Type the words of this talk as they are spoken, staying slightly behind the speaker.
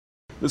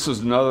This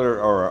is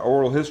another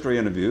oral history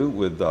interview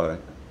with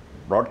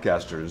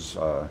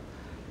broadcasters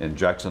in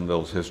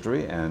Jacksonville's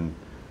history, and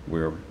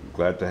we're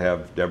glad to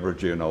have Deborah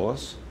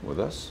Gianoulis with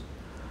us.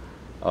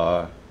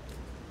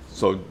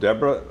 So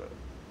Deborah,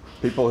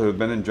 people who have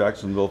been in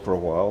Jacksonville for a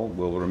while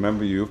will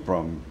remember you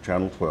from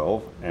Channel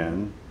 12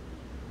 and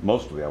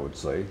mostly, I would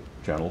say,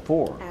 Channel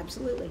 4.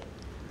 Absolutely.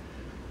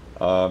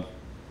 But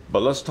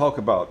let's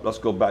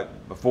go back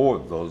before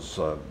those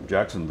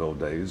Jacksonville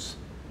days.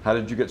 How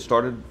did you get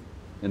started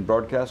in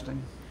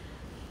broadcasting?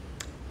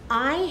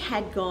 I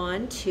had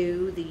gone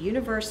to the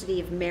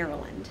University of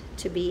Maryland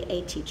to be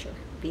a teacher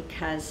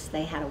because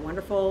they had a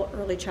wonderful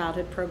early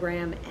childhood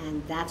program,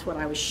 and that's what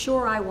I was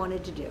sure I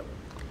wanted to do.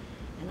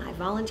 And I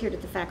volunteered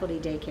at the Faculty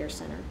Daycare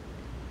Center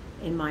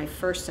in my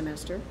first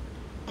semester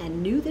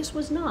and knew this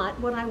was not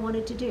what I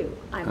wanted to do.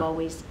 I've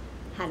always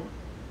had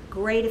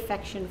great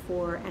affection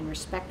for and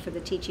respect for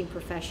the teaching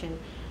profession,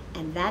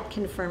 and that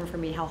confirmed for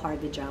me how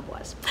hard the job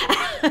was.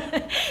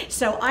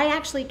 So I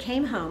actually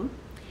came home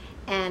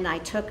and I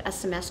took a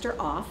semester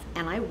off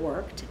and I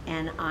worked,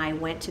 and I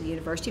went to the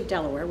University of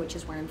Delaware, which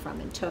is where I'm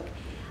from, and took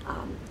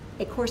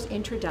a course,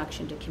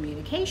 Introduction to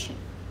Communication.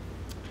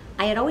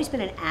 I had always been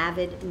an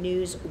avid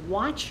news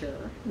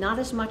watcher, not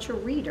as much a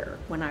reader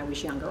when I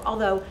was younger,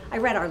 although I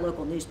read our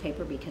local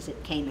newspaper because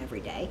it came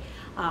every day.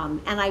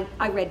 And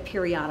I read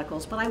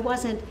periodicals, but I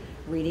wasn't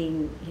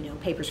reading,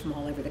 papers from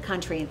all over the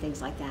country and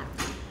things like that.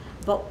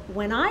 But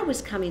when I was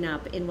coming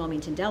up in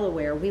Wilmington,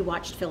 Delaware, we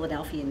watched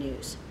Philadelphia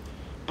news.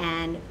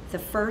 And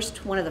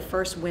one of the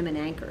first women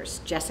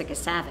anchors, Jessica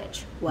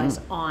Savage, was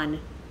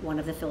on one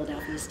of the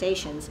Philadelphia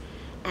stations.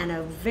 And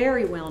a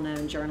very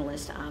well-known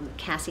journalist,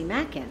 Cassie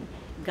Mackin,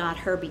 got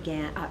her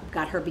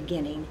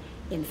beginning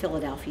in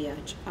Philadelphia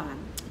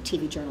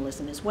TV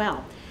journalism as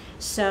well.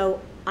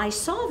 So I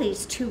saw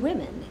these two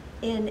women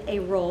in a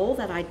role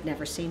that I'd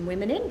never seen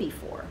women in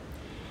before.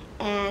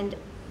 And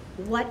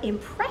what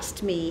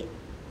impressed me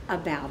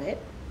about it,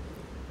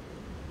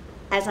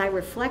 as I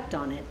reflect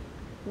on it,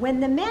 when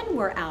the men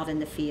were out in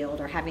the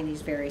field or having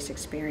these various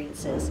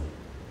experiences,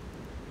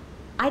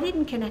 I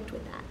didn't connect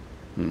with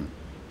that.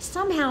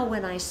 Somehow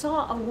when I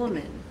saw a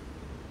woman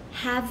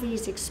have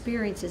these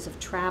experiences of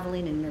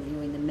traveling and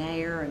interviewing the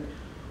mayor, and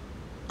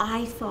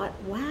I thought,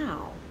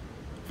 wow,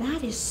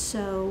 that is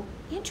so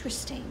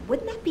interesting.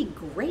 Wouldn't that be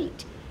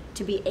great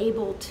to be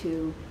able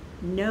to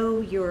know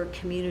your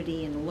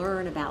community and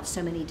learn about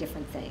so many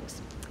different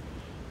things?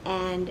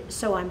 And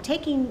so I'm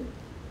taking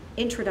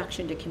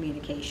Introduction to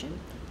Communication,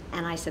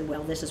 and I said,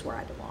 well, this is where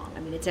I belong. I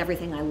mean, it's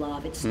everything I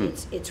love.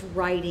 It's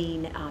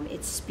writing,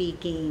 it's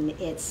speaking,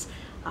 it's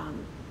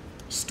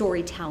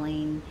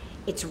storytelling,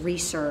 it's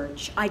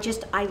research.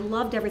 I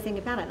loved everything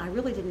about it, and I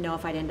really didn't know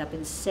if I'd end up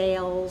in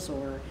sales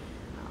or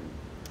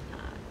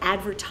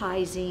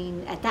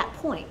advertising at that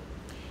point.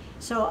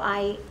 So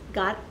I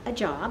got a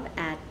job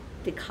at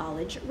the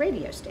college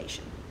radio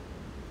station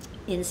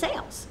in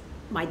sales.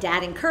 My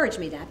dad encouraged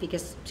me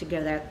to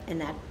go there in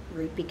that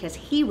route because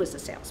he was a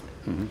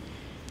salesman.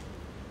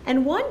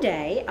 And one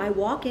day I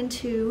walk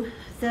into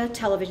the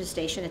television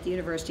station at the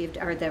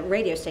the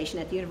radio station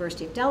at the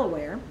University of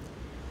Delaware,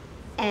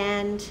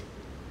 and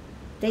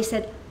they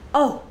said,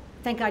 oh,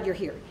 thank God you're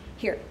here.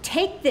 Here,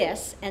 take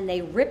this, and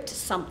they ripped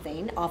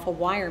something off a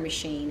wire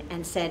machine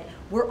and said,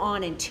 we're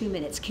on in 2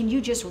 minutes. Can you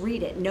just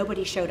read it?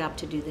 Nobody showed up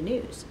to do the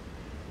news.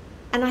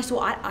 And I said,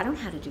 well, I don't know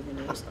how to do the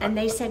news. And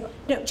they said,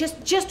 no,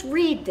 just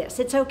read this.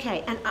 It's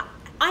okay. And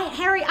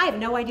Harry, I have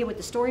no idea what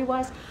the story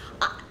was.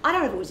 I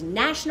don't know if it was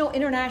national,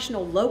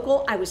 international,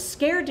 local. I was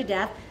scared to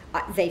death.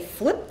 They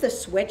flipped the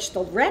switch.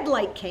 The red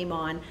light came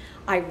on.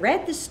 I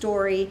read the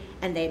story,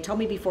 and they had told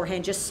me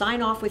beforehand, just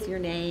sign off with your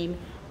name,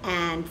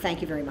 and thank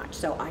you very much.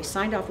 So I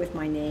signed off with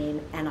my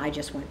name, and I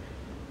just went,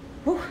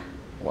 whew.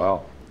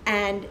 Wow.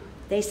 And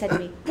they said to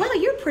me, well,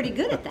 you're pretty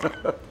good at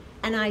that.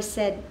 And I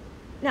said,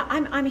 no,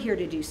 I'm here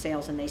to do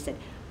sales. And they said,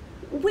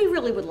 we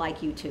really would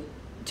like you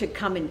to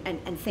come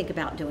and think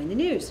about doing the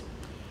news.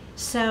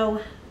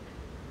 So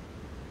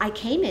I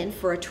came in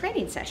for a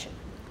training session,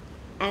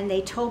 and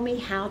they told me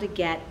how to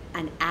get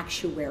an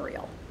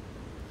actuarial.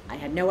 I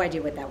had no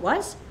idea what that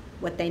was.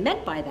 What they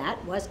meant by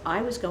that was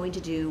I was going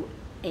to do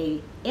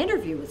an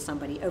interview with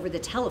somebody over the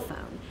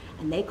telephone,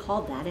 and they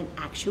called that an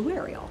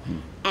actuarial.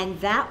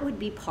 And that would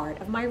be part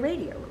of my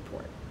radio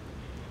report.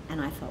 And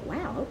I thought,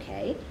 wow,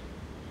 okay.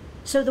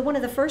 So one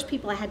of the first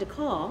people I had to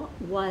call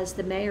was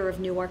the mayor of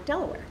Newark,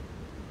 Delaware.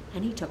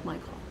 And he took my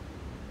call.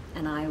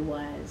 And I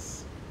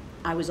was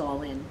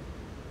all in.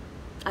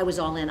 I was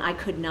all in. I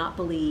could not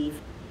believe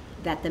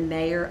that the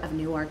mayor of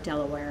Newark,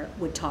 Delaware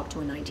would talk to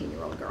a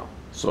 19-year-old girl.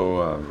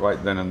 So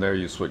right then and there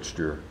you switched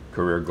your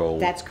career goal.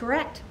 That's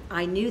correct.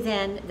 I knew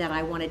then that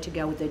I wanted to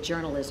go with the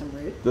journalism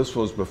route. This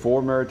was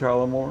before Mary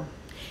Tyler Moore?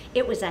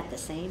 It was at the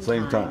same time.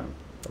 Same time.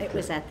 Okay. It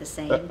was at the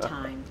same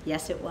time.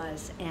 Yes, it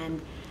was.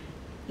 And,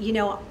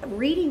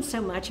 reading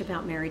so much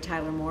about Mary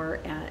Tyler Moore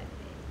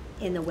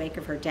in the wake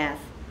of her death,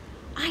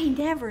 I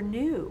never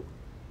knew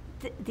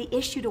the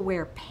issue to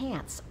wear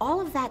pants.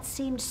 All of that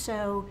seemed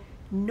so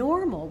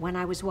normal when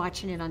I was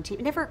watching it on TV.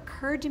 It never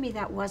occurred to me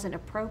that wasn't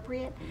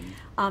appropriate.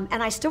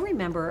 And I still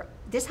remember,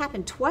 this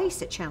happened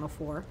twice at Channel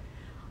 4.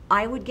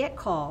 I would get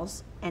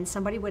calls and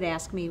somebody would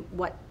ask me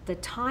what the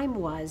time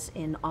was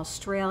in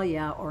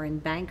Australia or in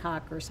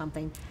Bangkok or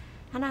something.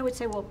 And I would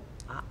say, well,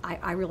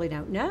 I really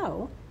don't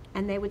know.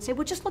 And they would say,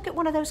 well, just look at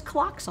one of those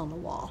clocks on the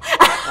wall.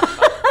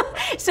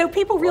 So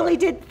people really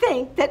did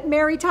think that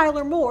Mary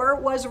Tyler Moore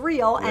was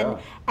real. Yeah.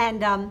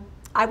 And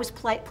I was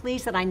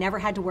pleased that I never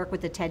had to work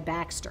with the Ted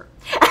Baxter.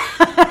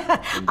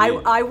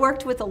 I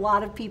worked with a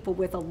lot of people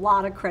with a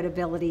lot of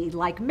credibility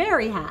like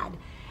Mary had.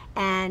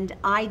 And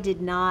I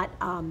did not,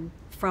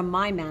 from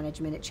my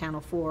management at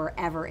Channel 4,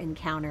 ever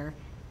encounter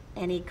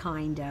any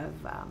kind of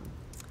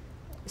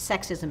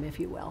sexism, if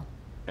you will.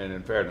 And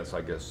in fairness,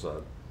 I guess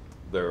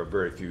there are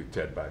very few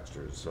Ted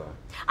Baxters.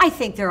 I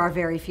think there are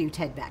very few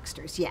Ted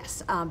Baxters,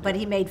 yes. But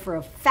he made for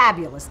a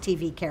fabulous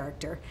TV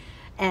character.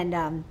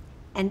 And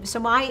so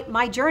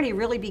my journey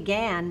really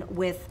began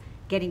with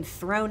getting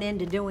thrown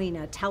into doing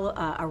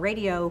a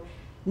radio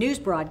news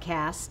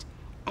broadcast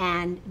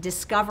and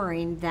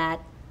discovering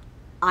that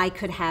I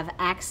could have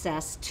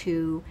access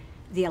to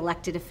the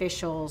elected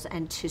officials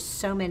and to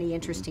so many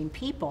interesting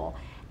people,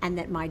 and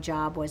that my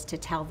job was to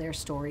tell their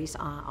stories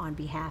on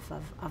behalf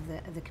of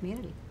the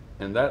community.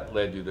 And that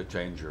led you to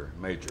change your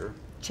major.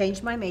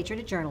 Changed my major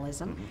to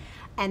journalism.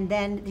 And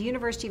then the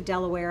University of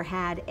Delaware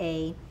had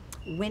a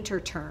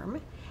winter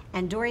term.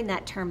 And during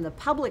that term, the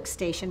public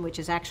station, which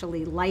is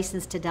actually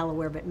licensed to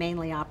Delaware but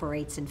mainly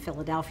operates in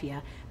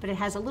Philadelphia, but it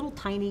has a little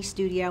tiny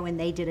studio, and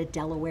they did a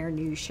Delaware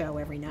news show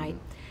every night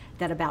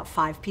that about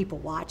 5 people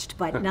watched.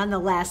 But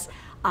nonetheless,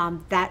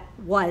 that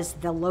was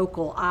the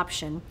local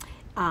option.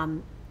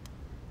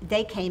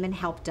 They came and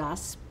helped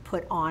us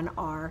put on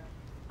our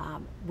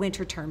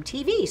winter term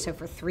TV. So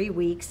for 3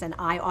 weeks, and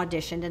I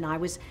auditioned, and I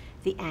was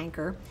the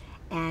anchor.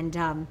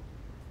 And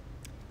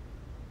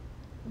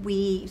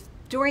we,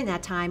 during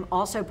that time,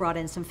 also brought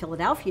in some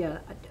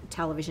Philadelphia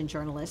television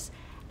journalists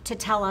to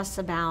tell us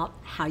about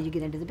how you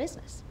get into the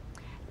business.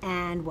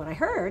 And what I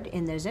heard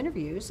in those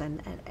interviews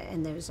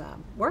and those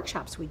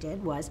workshops we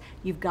did was,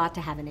 you've got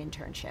to have an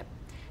internship.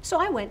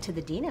 So I went to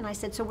the dean and I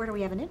said, so where do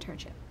we have an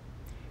internship?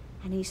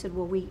 And he said,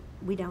 well,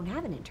 we don't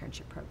have an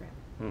internship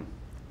program.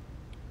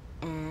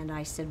 And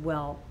I said,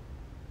 well,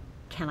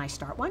 can I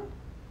start one?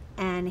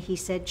 And he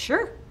said,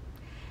 sure.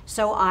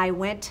 So I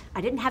went, I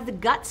didn't have the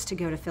guts to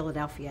go to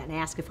Philadelphia and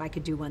ask if I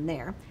could do one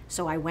there.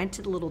 So I went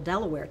to the little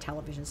Delaware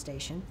television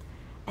station,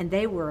 and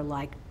they were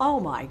like, oh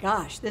my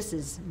gosh, this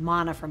is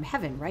manna from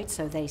heaven, right?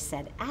 So they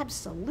said,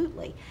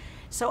 absolutely.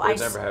 So I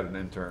never had an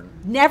intern.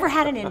 Never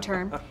had an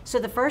intern. So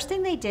the first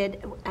thing they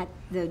did,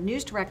 the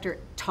news director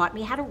taught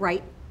me how to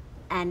write,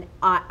 and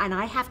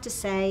I have to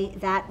say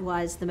that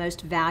was the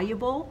most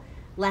valuable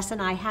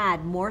lesson I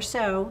had, more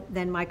so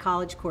than my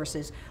college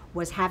courses,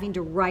 was having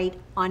to write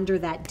under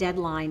that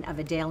deadline of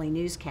a daily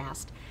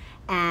newscast.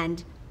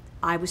 And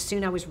I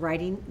was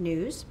writing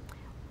news,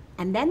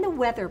 and then the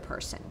weather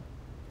person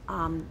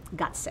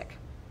got sick.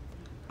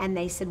 And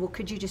they said, well,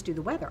 could you just do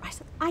the weather? I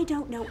said, I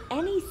don't know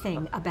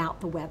anything about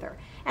the weather.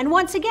 And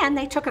once again,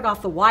 they took it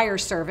off the wire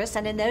service,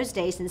 and in those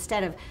days,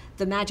 instead of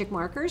the magic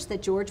markers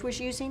that George was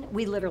using,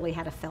 we literally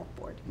had a felt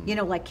board, you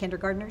know, like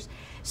kindergartners.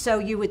 So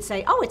you would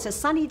say, oh, it's a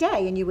sunny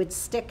day, and you would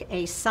stick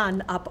a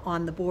sun up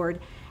on the board.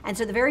 And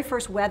so the very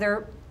first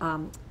weather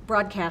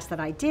broadcast that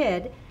I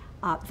did,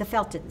 the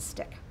felt didn't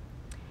stick.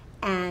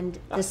 And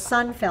the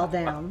sun fell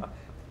down,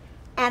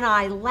 and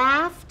I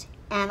laughed,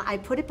 and I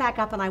put it back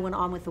up, and I went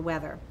on with the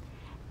weather.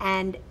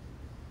 And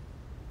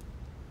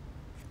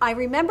I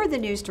remember the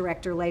news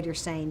director later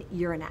saying,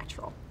 you're a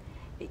natural.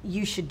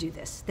 You should do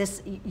this.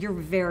 You're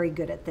very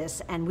good at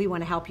this, and we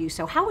want to help you.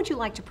 So how would you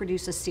like to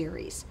produce a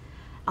series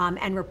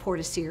and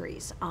report a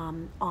series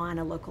on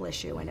a local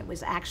issue? And it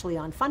was actually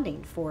on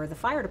funding for the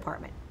fire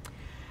department.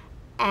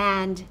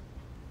 And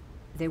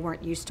they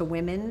weren't used to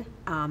women,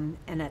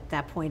 and at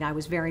that point I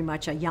was very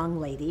much a young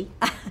lady.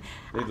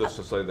 Needless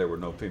to say, there were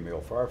no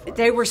female firefighters.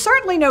 There were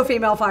certainly no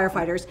female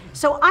firefighters.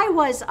 So I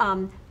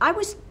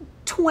was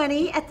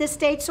 20 at this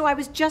stage, so I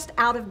was just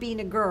out of being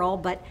a girl,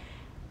 but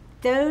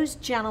those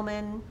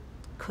gentlemen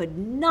could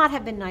not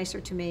have been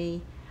nicer to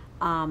me.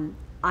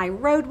 I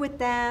rode with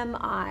them,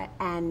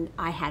 and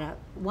I had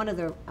one of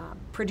the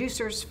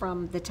producers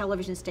from the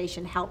television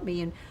station help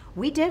me, and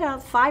we did a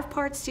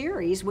 5-part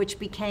series, which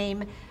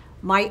became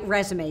my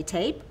resume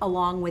tape,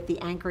 along with the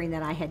anchoring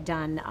that I had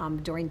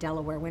done during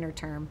Delaware winter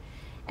term.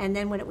 And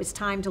then when it was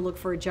time to look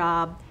for a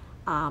job,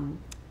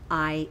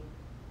 I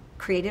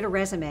created a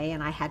resume,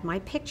 and I had my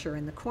picture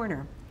in the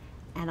corner.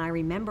 And I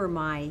remember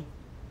my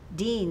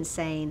dean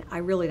saying, I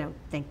really don't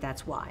think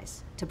that's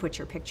wise to put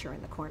your picture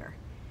in the corner.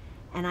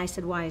 And I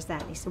said, why is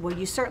that? And he said, well,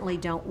 you certainly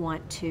don't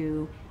want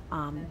to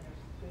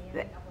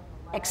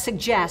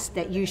suggest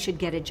that you should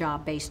get a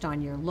job based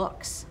on your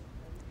looks.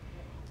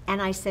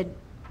 And I said,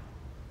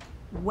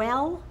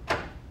 well,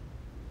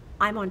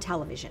 I'm on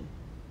television.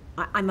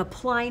 I'm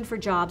applying for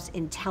jobs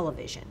in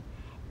television.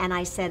 And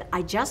I said,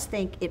 I just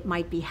think it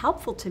might be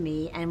helpful to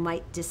me and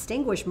might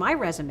distinguish my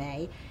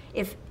resume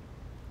if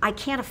I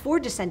can't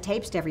afford to send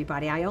tapes to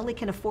everybody. I only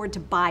can afford to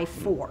buy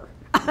 4.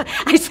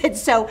 I said,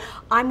 so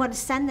I'm going to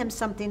send them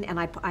something, and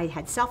I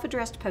had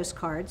self-addressed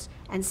postcards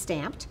and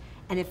stamped,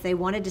 and if they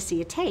wanted to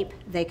see a tape,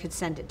 they could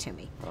send it to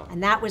me. Oh.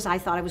 And that was, I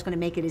thought I was going to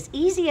make it as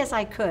easy as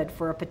I could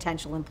for a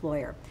potential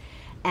employer.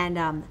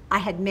 And I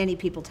had many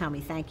people tell me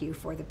thank you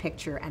for the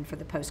picture and for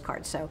the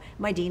postcard. So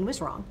my dean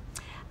was wrong.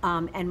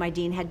 And my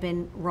dean had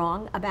been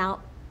wrong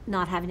about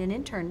not having an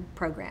intern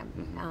program.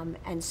 Mm-hmm.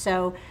 And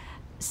so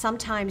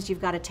sometimes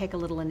you've got to take a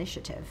little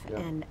initiative. Yeah.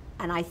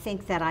 And I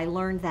think that I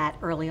learned that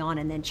early on.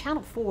 And then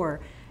Channel 4,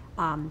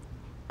 and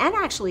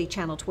actually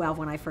Channel 12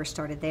 when I first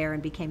started there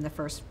and became the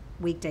first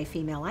weekday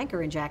female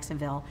anchor in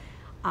Jacksonville,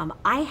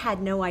 I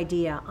had no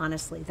idea,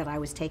 honestly, that I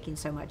was taking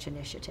so much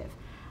initiative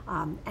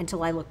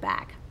until I look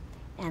back.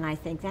 And I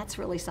think that's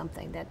really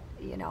something that,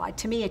 you know,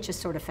 to me, it just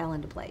sort of fell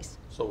into place.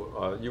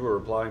 So you were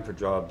applying for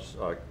jobs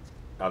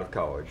out of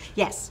college.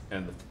 Yes.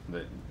 And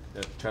the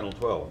Channel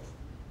 12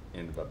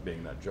 ended up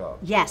being that job.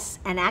 Yes,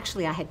 and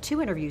actually I had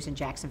 2 interviews in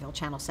Jacksonville,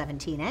 Channel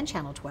 17 and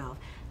Channel 12,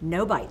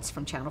 no bites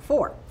from Channel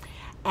 4.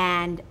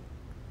 And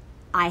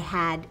I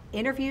had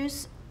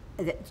interviews,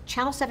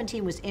 Channel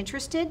 17 was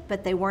interested,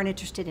 but they weren't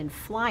interested in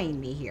flying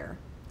me here.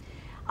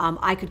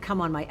 I could come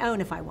on my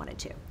own if I wanted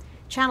to.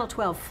 Channel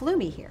 12 flew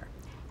me here.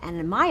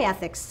 And my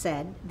ethics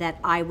said that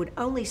I would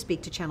only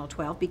speak to Channel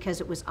 12 because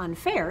it was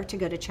unfair to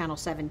go to Channel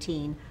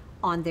 17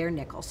 on their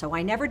nickel. So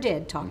I never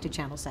did talk to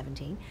Channel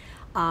 17.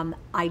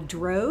 I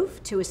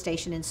drove to a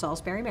station in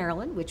Salisbury,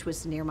 Maryland, which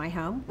was near my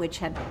home, which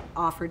had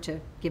offered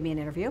to give me an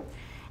interview.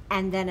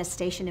 And then a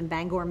station in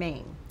Bangor,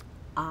 Maine,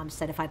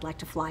 said if I'd like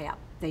to fly up,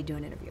 they'd do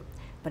an interview.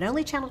 But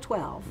only Channel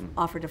 12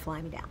 offered to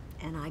fly me down.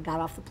 And I got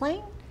off the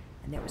plane,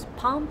 and there was a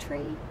palm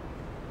tree,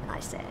 and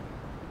I said,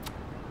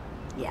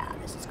 yeah,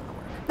 this is going to work.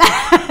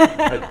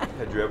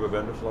 Had you ever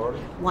been to Florida?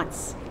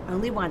 Once,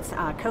 only once,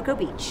 Cocoa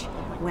Beach.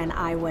 When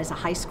I was a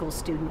high school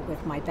student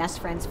with my best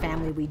friend's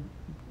family, we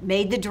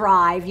made the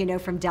drive, you know,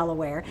 from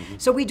Delaware. Mm-hmm.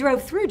 So we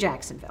drove through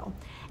Jacksonville.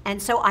 And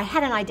so I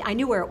had an idea, I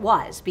knew where it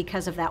was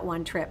because of that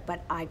one trip,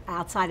 but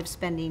outside of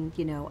spending,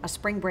 you know, a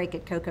spring break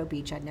at Cocoa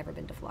Beach, I'd never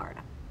been to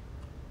Florida.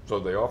 So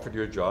they offered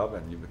you a job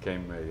and you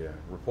became a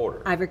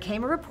reporter. I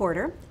became a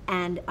reporter,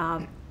 and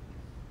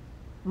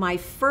my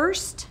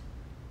first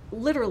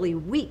literally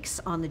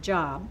weeks on the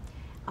job,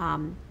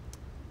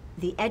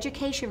 the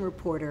education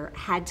reporter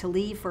had to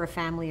leave for a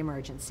family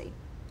emergency.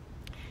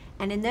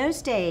 And in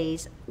those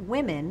days,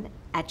 women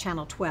at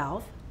Channel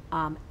 12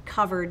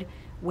 covered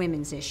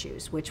women's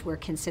issues, which were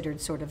considered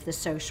sort of the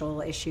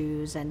social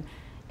issues and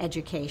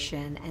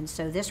education. And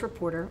so this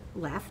reporter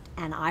left,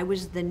 and I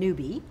was the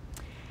newbie.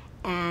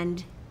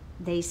 And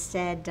they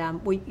said,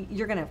 well,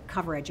 you're going to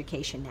cover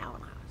education now.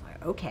 And I was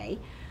like, okay.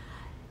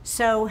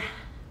 So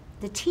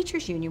the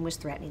teachers union was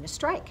threatening a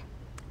strike,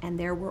 and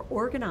there were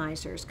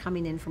organizers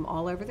coming in from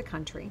all over the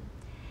country,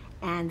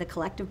 and the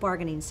collective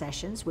bargaining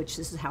sessions, which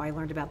this is how I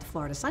learned about the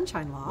Florida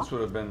Sunshine Law. This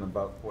would have been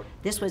about what?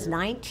 This was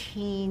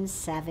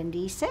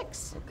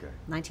 1976. Okay.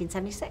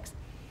 1976.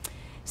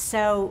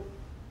 So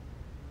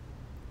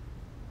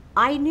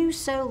I knew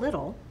so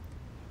little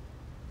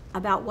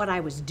about what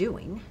I was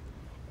doing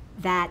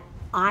that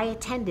I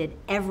attended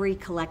every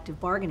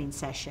collective bargaining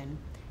session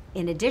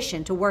in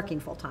addition to working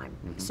full-time.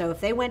 Mm-hmm. So if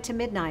they went to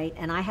midnight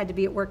and I had to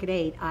be at work at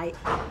 8, I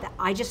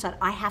just thought,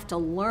 I have to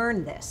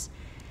learn this.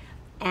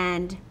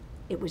 And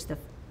it was the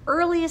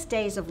earliest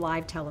days of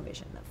live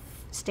television. The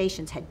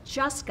stations had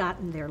just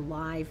gotten their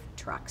live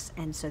trucks,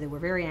 and so they were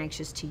very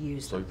anxious to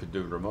use them. So you could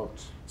do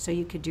remotes. So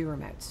you could do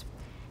remotes.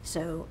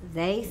 So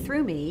they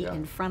threw me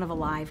in front of a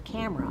live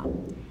camera,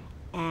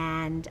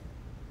 and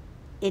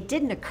it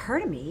didn't occur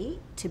to me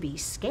to be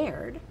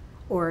scared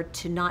or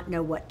to not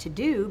know what to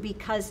do,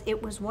 because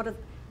it was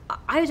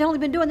I had only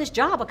been doing this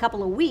job a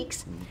couple of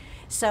weeks. Mm-hmm.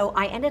 So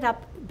I ended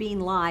up being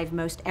live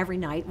most every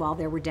night while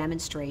there were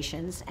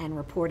demonstrations and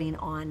reporting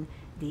on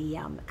the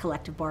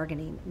collective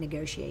bargaining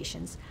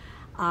negotiations.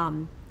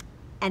 And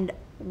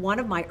one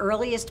of my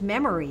earliest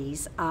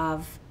memories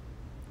of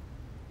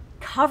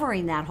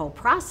covering that whole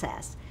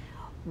process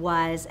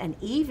was an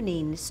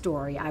evening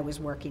story I was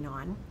working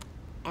on,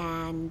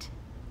 and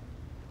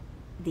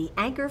the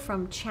anchor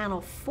from Channel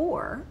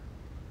 4,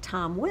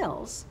 Tom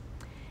Wills,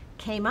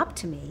 came up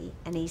to me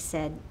and he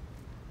said,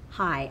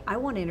 "Hi, I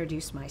want to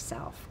introduce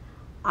myself.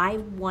 I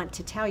want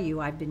to tell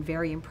you I've been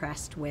very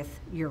impressed with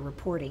your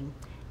reporting,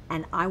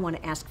 and I want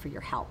to ask for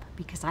your help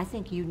because I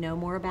think you know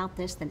more about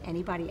this than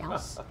anybody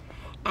else."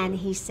 And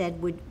he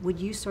said, would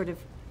you sort of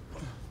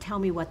tell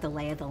me what the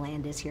lay of the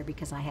land is here,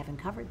 because I haven't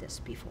covered this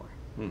before.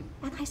 And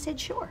I said,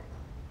 sure.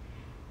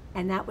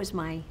 And that was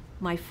my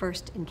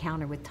first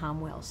encounter with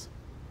Tom Wills.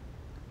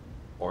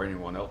 Or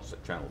anyone else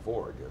at Channel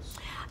 4, I guess.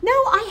 No,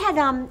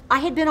 I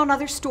had been on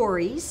other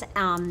stories,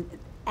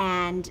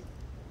 and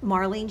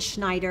Marlene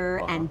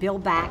Schneider and Bill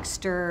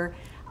Baxter.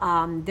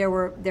 There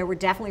were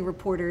definitely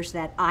reporters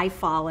that I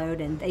followed,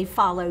 and they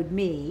followed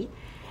me.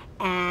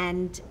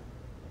 And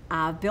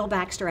Bill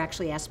Baxter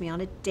actually asked me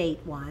on a date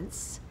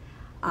once.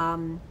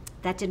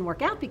 That didn't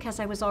work out because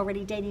I was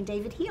already dating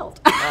David Heald.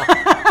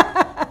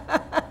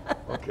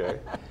 Well, Okay.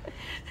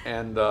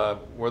 And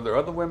were there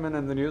other women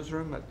in the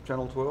newsroom at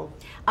Channel 12?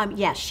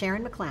 Yes,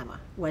 Sharon McClama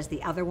was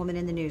the other woman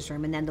in the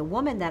newsroom, and then the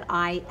woman that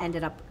I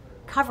ended up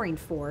covering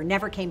for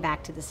never came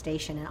back to the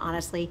station, and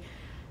honestly,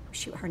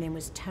 shoot, her name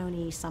was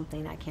Tony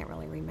something, I can't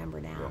really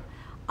remember now.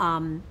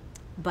 Yeah.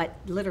 But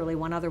literally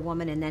one other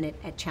woman, and then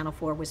at Channel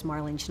 4 was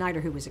Marlene Schneider,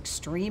 who was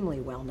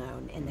extremely well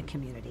known in the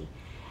community.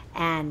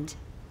 And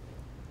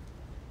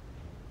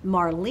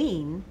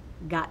Marlene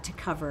got to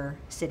cover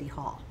City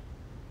Hall.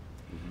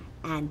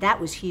 And that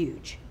was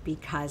huge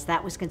because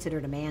that was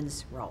considered a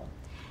man's role.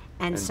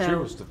 And so she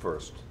was the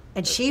first.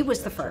 And she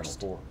was the first.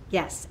 Channel 4.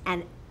 Yes.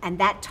 And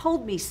that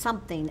told me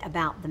something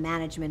about the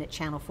management at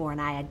Channel 4,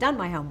 and I had done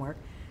my homework,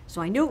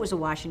 so I knew it was a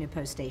Washington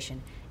Post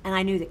station, and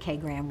I knew that Kay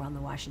Graham run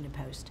the Washington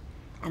Post.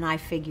 And I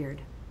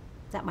figured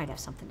that might have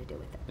something to do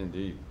with it.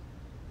 Indeed.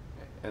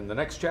 And the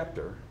next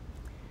chapter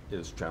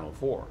is Channel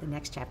 4. The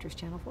next chapter is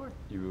Channel 4.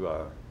 You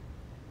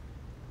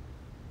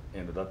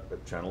ended up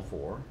at Channel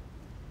 4.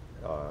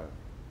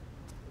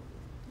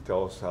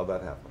 Tell us how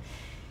that happened.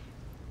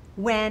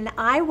 When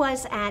I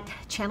was at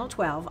Channel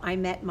 12, I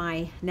met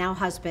my now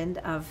husband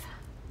of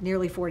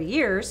nearly 40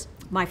 years,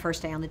 my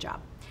first day on the job.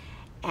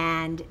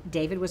 And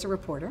David was a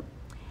reporter,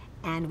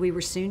 and we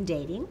were soon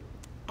dating.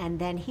 And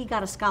then he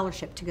got a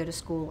scholarship to go to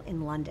school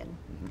in London.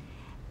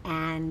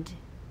 And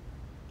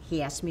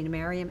he asked me to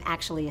marry him.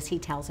 Actually, as he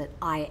tells it,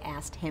 I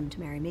asked him to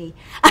marry me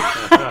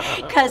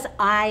because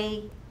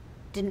I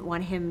didn't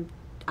want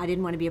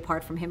to be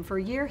apart from him for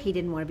a year. He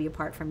didn't want to be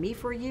apart from me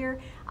for a year.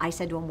 I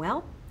said to him,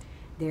 well,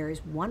 there is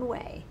one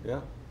way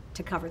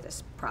to cover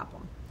this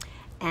problem.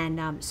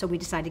 And so we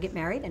decided to get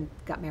married, and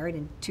got married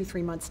in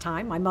 2-3 months'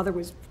 time. My mother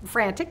was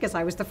frantic because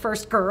I was the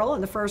first girl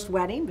in the first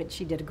wedding, but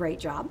she did a great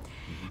job.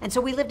 And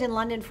so we lived in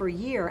London for a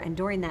year, and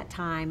during that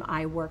time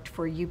I worked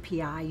for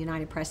UPI,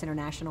 United Press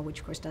International, which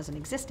of course doesn't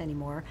exist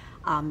anymore,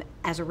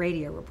 as a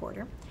radio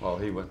reporter. While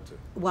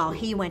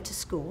he went to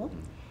school.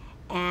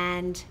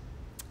 And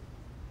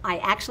I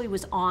actually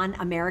was on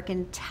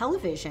American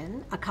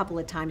television a couple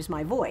of times,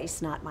 my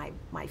voice, not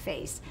my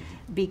face,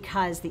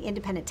 because the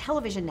independent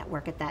television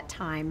network at that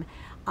time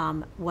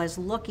was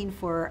looking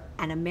for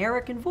an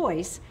American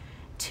voice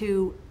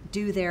to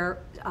do their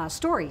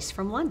stories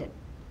from London.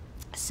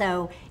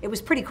 So it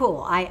was pretty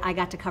cool. I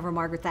got to cover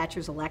Margaret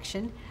Thatcher's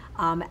election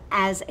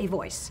as a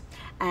voice.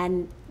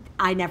 And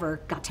I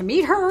never got to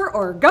meet her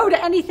or go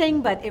to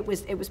anything, but it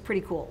was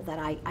pretty cool that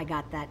I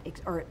got that,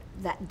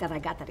 that I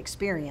got that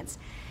experience.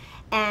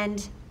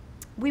 And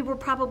we were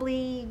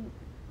probably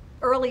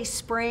early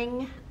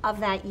spring of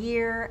that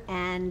year,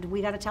 and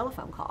we got a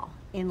telephone call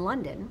in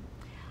London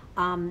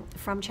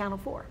from Channel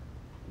 4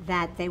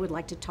 that they would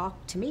like to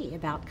talk to me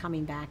about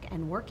coming back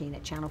and working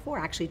at Channel 4,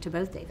 actually to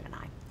both David and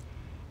I.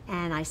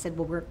 And I said,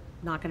 well, we're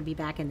not going to be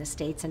back in the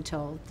States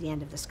until the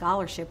end of the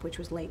scholarship, which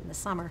was late in the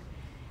summer.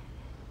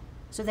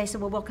 So they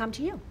said, well, we'll come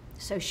to you.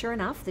 So sure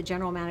enough, the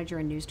general manager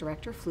and news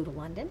director flew to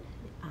London.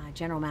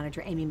 General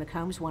Manager Amy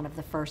McCombs, one of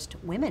the first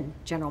women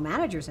general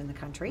managers in the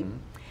country,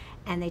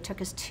 and they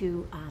took us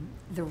to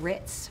the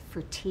Ritz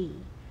for tea,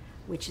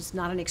 which is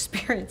not an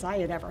experience I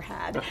had ever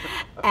had.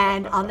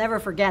 And I'll never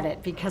forget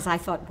it because I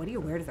thought, what do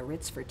you wear to the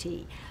Ritz for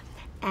tea?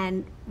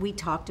 And we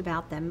talked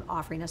about them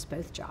offering us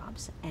both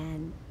jobs,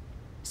 and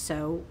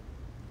so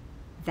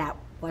that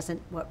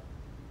wasn't what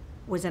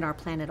was in our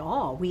plan at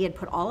all. We had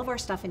put all of our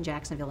stuff in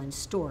Jacksonville in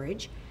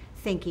storage,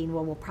 thinking,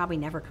 well, we'll probably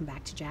never come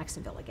back to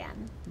Jacksonville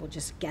again. We'll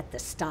just get the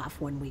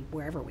stuff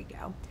wherever we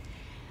go.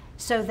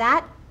 So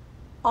that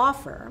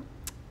offer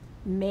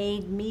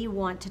made me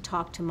want to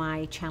talk to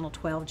my Channel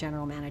 12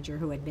 general manager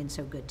who had been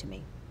so good to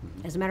me.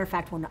 As a matter of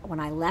fact, when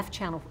I left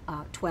Channel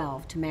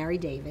 12 to marry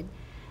David,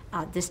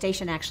 the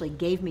station actually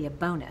gave me a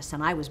bonus,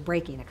 and I was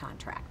breaking a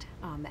contract.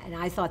 And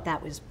I thought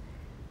that was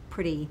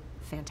pretty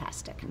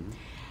fantastic.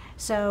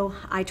 So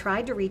I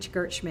tried to reach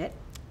Gert Schmidt,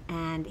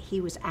 and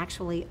he was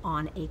actually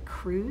on a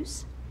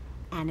cruise.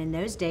 And in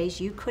those days,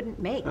 you couldn't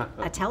make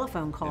a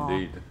telephone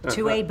call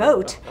to a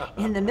boat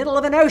in the middle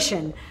of an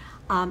ocean.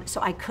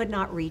 So I could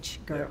not reach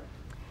Gert.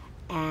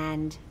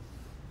 And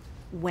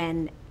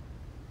when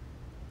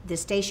the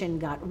station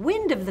got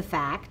wind of the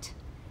fact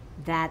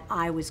that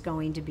I was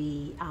going to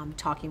be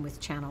talking with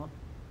Channel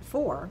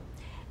 4,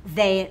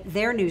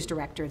 their news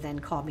director then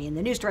called me, and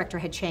the news director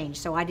had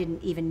changed, so I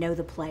didn't even know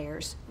the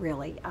players,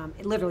 really.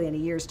 Literally in a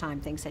year's time,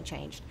 things had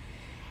changed.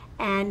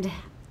 And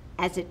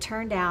as it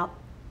turned out,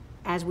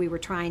 as we were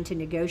trying to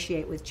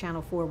negotiate with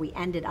Channel 4, we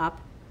ended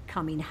up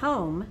coming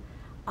home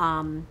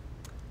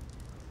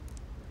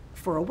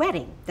for a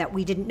wedding that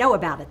we didn't know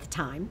about at the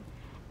time.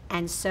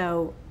 And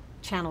so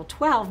Channel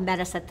 12 met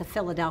us at the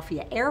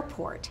Philadelphia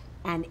airport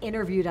and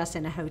interviewed us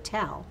in a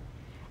hotel.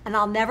 And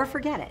I'll never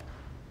forget it,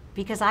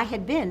 because I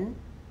had been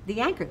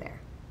the anchor there.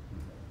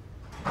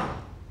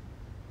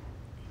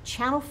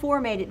 Channel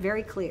 4 made it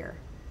very clear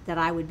that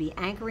I would be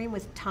anchoring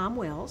with Tom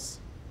Wills,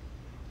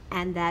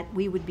 and that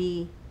we would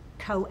be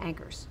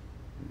co-anchors,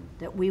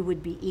 that we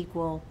would be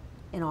equal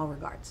in all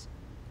regards.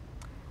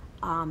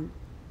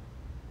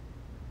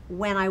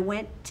 When I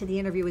went to the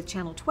interview with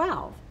Channel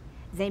 12,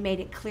 they made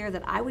it clear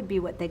that I would be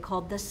what they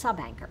called the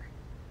sub-anchor.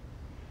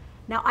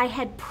 Now, I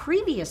had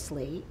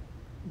previously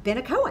been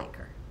a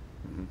co-anchor.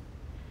 Mm-hmm.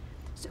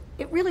 So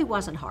it really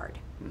wasn't hard.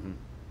 Mm-hmm.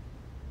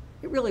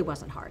 It really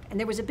wasn't hard. And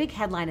there was a big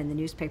headline in the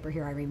newspaper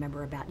here, I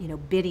remember, about,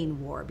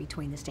 bidding war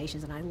between the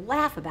stations. And I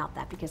laugh about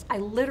that because I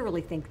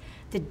literally think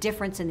the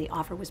difference in the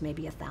offer was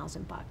maybe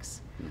 $1,000.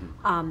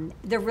 Mm-hmm.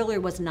 There really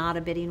was not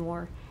a bidding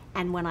war.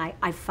 And when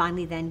I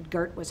finally then,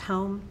 Gert was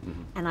home,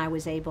 mm-hmm. and I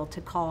was able to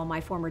call my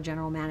former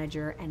general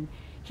manager, and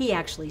he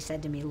actually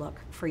said to me,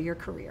 look, for your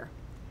career,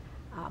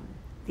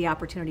 the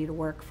opportunity to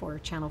work for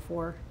Channel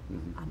 4,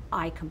 mm-hmm.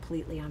 I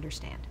completely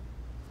understand.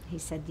 He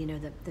said,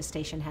 the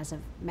station has a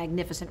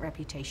magnificent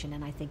reputation,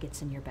 and I think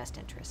it's in your best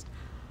interest.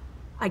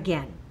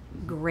 Again,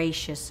 mm-hmm.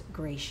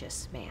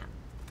 gracious man.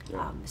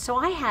 Yeah.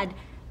 So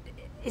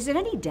is there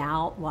any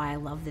doubt why I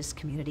love this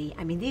community?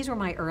 I mean, these were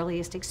my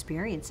earliest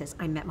experiences.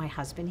 I met my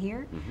husband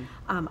here.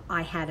 Mm-hmm.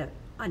 I had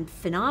a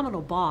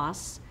phenomenal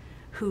boss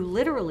who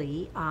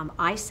literally,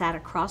 I sat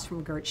across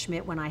from Gert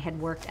Schmidt when I had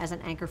worked as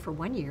an anchor for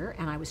 1 year,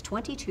 and I was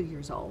 22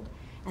 years old,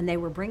 and they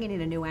were bringing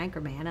in a new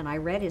anchor man, and I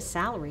read his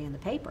salary in the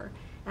paper.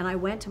 And I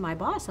went to my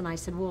boss and I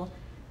said, well,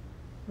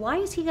 why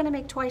is he going to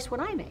make twice what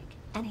I make?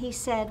 And he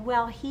said,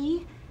 well,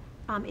 he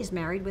is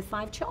married with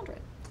 5 children.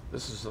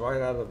 This is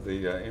right out of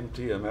the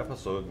MTM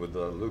episode with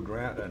Lou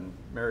Grant and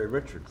Mary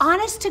Richards.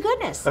 Honest to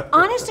goodness.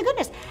 Honest to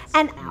goodness.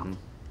 And Mm-hmm.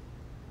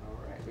 All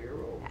right, here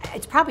we'll.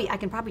 it's probably, I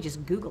can probably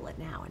just Google it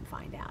now and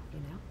find out,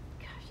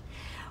 Gosh.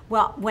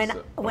 Well,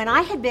 when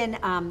I had been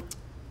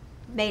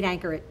made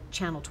anchor at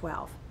Channel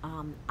 12,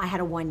 I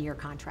had a 1-year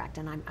contract,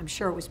 and I'm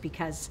sure it was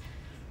because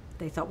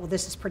they thought, well,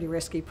 this is pretty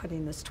risky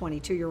putting this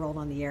 22-year-old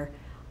on the air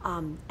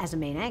as a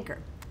main anchor.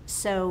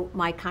 So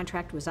my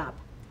contract was up.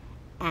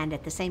 And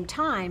at the same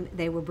time,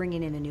 they were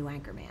bringing in a new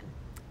anchor man.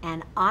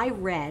 And I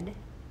read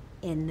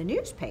in the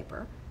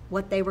newspaper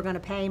what they were going to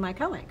pay my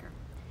co-anchor.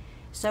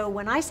 So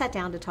when I sat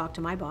down to talk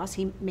to my boss,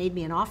 he made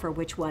me an offer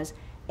which was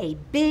a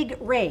big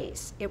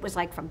raise. It was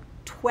like from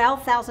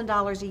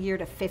 $12,000 a year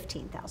to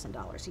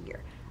 $15,000 a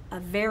year, a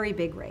very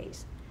big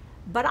raise.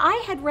 But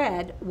I had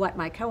read what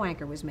my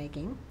co-anchor was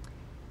making,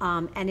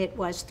 and it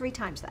was 3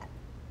 times that.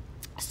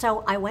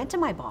 So I went to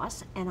my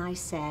boss and I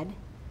said,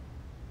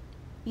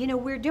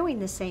 we're doing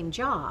the same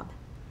job.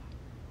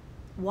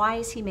 Why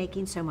is he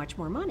making so much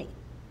more money?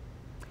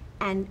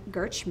 And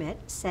Gert Schmidt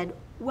said,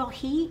 well,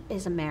 he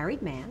is a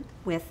married man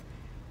with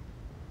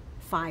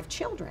 5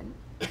 children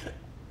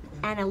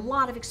and a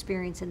lot of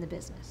experience in the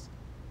business.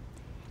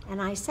 And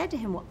I said to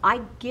him, well,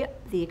 I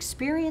get the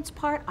experience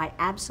part, I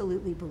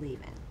absolutely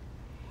believe in.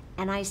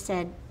 And I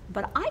said,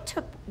 but I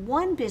took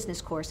one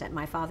business course at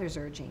my father's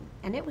urging,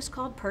 and it was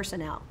called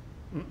personnel.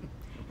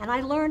 And I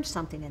learned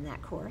something in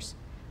that course,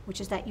 which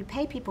is that you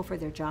pay people for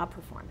their job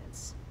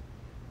performance,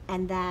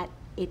 and that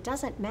it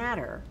doesn't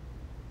matter,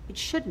 it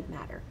shouldn't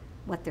matter,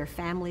 what their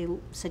family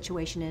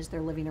situation is,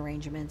 their living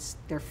arrangements,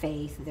 their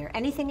faith, their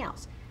anything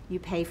else. You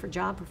pay for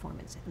job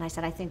performance. And I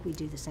said, I think we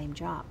do the same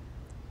job.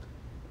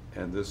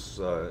 And this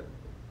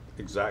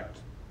exact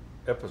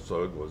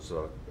episode was,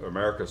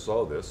 America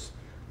saw this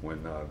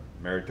when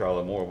Mary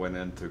Tyler Moore went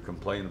in to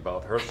complain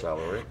about her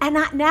salary. And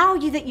now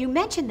that you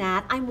mention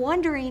that, I'm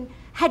wondering,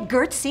 had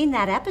Gert seen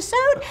that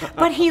episode?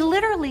 But he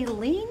literally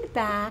leaned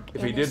back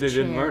If in he his did, he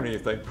chair. didn't learn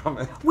anything from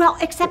it. Well,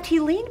 except he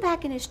leaned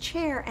back in his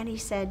chair and he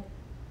said,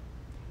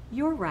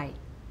 you're right.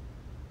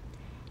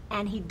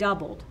 And he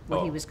doubled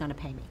what he was going to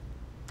pay me.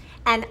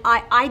 And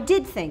I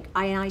did think,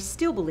 I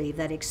still believe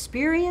that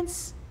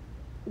experience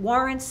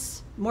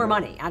warrants more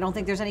money. I don't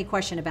think there's any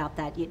question about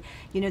that. You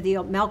know,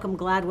 the Malcolm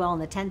Gladwell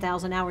and the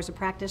 10,000 hours of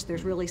practice,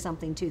 there's really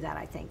something to that,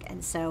 I think.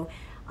 And so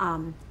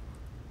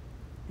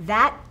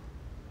that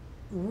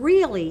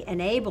really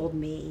enabled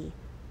me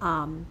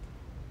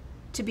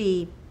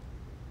to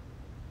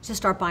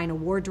start buying a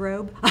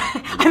wardrobe.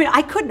 I mean,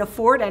 I couldn't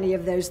afford any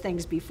of those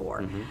things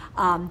before.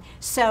 Mm-hmm.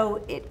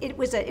 So it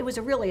was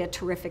a really a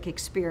terrific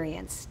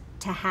experience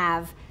to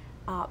have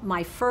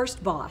my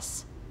first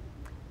boss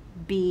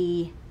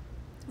be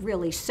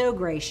really so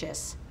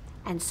gracious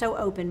and so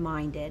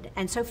open-minded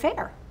and so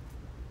fair.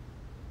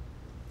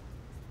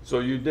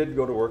 So you did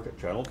go to work at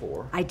Channel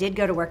 4. I did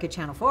go to work at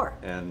Channel 4.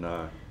 And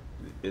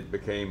it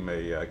became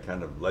a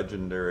kind of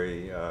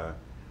legendary,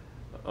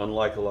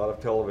 unlike a lot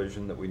of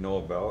television that we know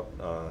about,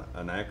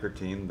 an anchor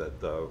team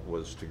that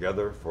was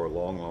together for a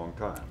long, long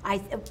time.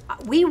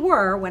 We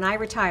were, when I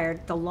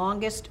retired, the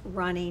longest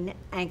running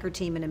anchor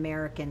team in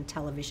American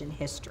television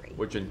history.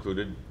 Which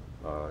included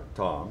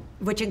Tom.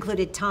 Which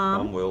included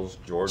Tom Wills,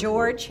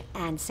 George,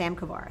 and Sam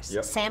Kovaris.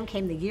 Yep. Sam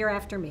came the year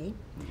after me,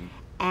 Mm-hmm.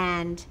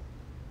 and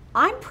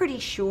I'm pretty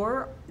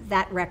sure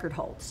that record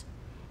holds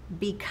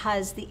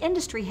because the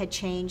industry had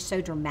changed so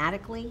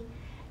dramatically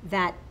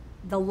that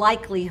the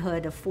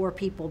likelihood of 4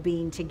 people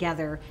being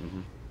together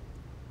Mm-hmm.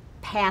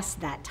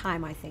 past that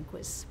time, I think,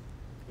 is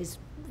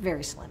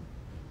very slim.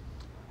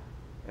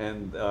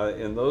 And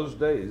in those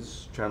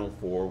days, Channel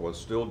 4 was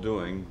still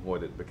doing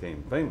what it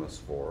became famous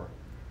for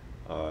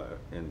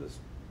in the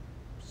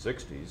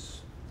 60s,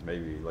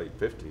 maybe late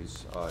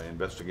 50s,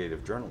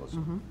 investigative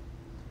journalism.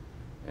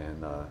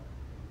 and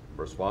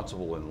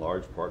responsible in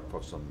large part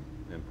for some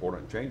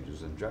important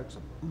changes in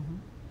Jacksonville. Mm-hmm.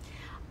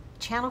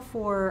 Channel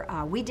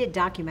 4, we did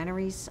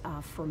documentaries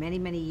for many,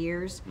 many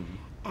years,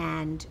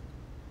 and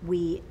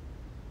we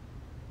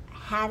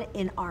had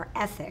in our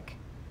ethic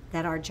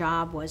that our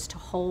job was to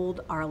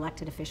hold our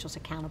elected officials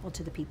accountable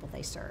to the people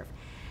they serve.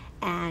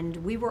 And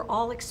we were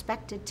all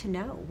expected to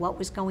know what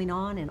was going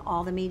on in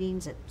all the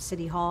meetings at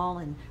City Hall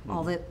and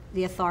all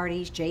the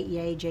authorities,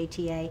 JEA,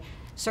 JTA,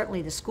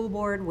 certainly the school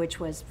board, which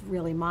was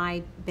really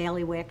my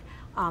bailiwick.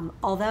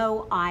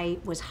 Although I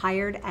was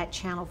hired at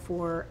Channel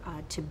 4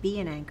 to be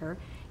an anchor,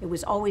 it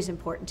was always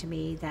important to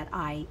me that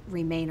I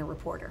remain a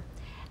reporter.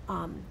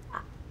 And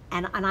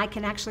I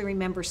can actually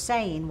remember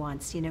saying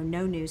once, you know,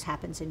 no news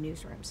happens in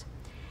newsrooms.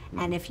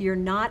 And if you're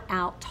not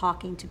out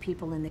talking to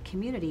people in the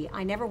community,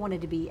 I never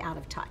wanted to be out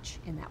of touch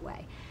in that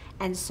way.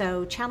 And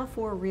so Channel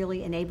 4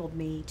 really enabled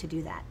me to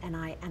do that, and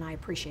I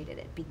appreciated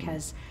it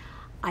because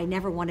I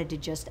never wanted to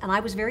just, and I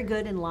was very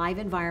good in live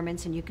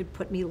environments, and you could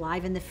put me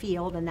live in the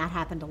field, and that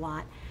happened a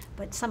lot.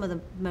 But some of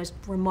the most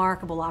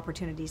remarkable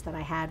opportunities that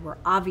I had were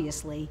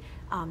obviously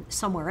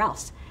somewhere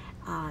else,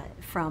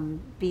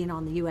 from being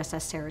on the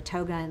USS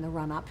Saratoga in the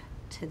run-up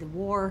to the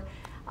war,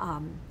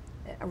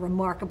 a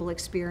remarkable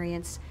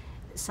experience.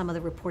 Some of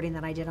the reporting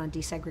that I did on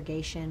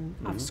desegregation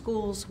of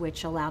schools,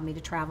 which allowed me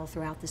to travel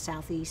throughout the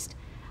Southeast.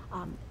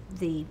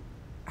 The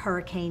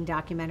hurricane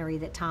documentary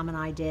that Tom and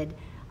I did,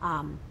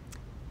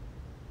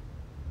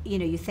 you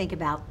know, you think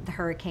about the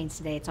hurricanes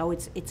today,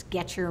 it's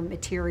get your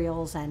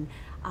materials, and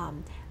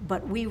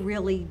but we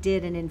really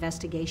did an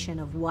investigation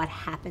of what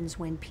happens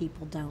when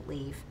people don't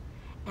leave.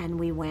 And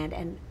we went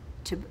and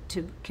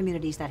to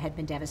communities that had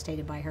been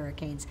devastated by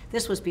hurricanes.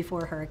 This was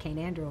before Hurricane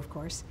Andrew, of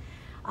course.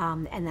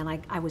 And then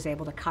I was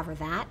able to cover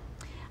that.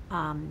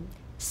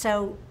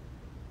 So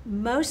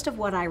most of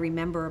what I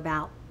remember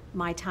about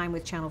my time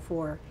with Channel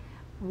 4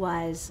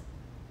 was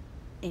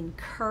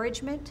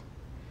encouragement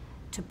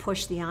to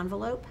push the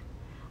envelope,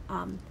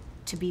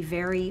 to be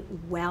very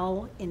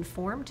well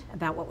informed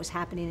about what was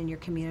happening in your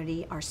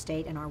community, our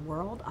state, and our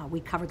world.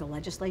 We covered the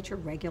legislature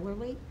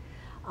regularly.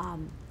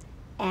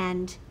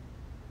 And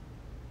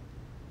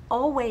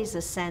always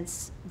a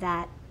sense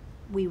that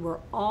we were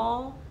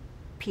all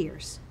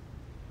peers,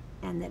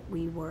 and that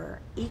we were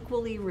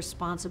equally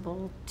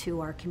responsible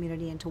to our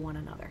community and to one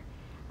another.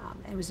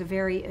 It was a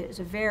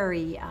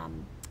very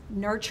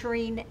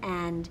nurturing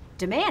and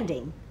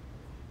demanding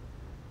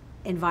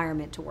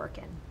environment to work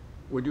in.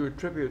 Would you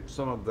attribute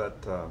some of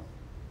that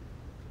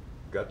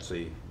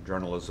gutsy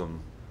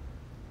journalism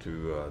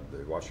to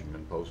the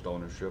Washington Post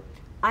ownership?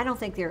 I don't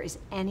think there is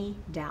any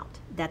doubt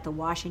that the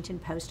Washington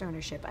Post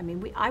ownership, I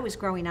mean, I was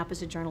growing up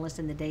as a journalist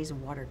in the days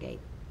of Watergate.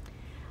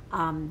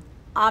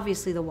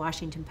 Obviously, the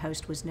Washington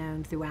Post was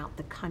known throughout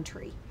the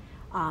country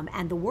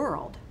and the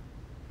world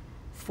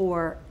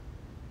for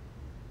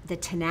the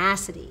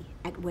tenacity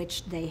at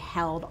which they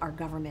held our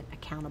government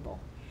accountable.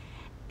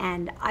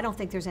 And I don't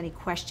think there's any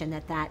question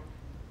that that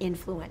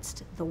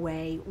influenced the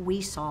way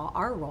we saw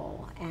our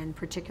role, and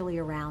particularly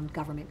around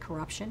government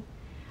corruption.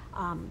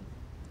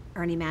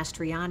 Ernie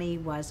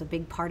Mastriani was a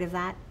big part of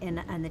that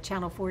in the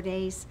Channel 4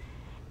 days.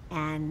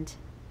 And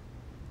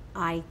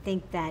I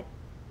think that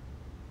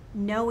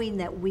knowing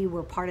that we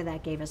were part of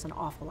that gave us an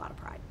awful lot of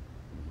pride.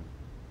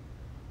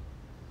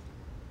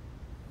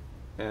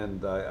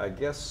 And I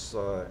guess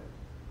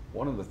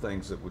one of the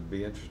things that would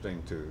be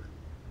interesting to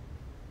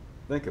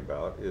think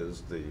about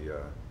is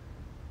the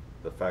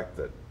fact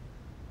that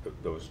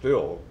there was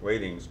still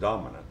ratings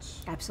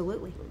dominance.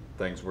 Absolutely.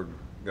 Things were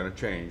going to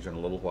change in a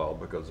little while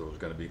because there was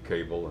going to be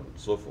cable and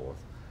so forth,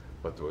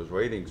 but there was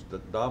ratings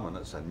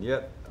dominance, and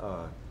yet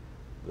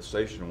the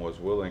station was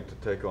willing to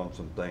take on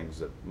some things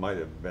that might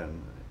have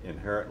been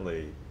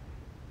inherently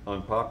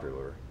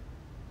unpopular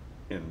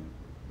in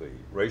the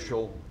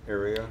racial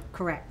area.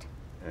 Correct.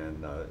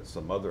 And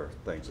some other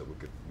things that we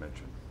could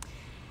mention.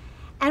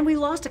 And we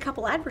lost a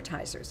couple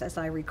advertisers, as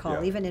I recall,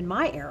 Yeah. even in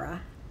my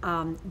era,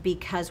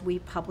 because we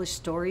published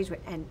stories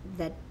and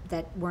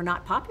that were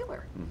not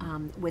popular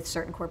with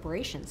certain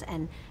corporations.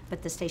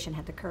 But the station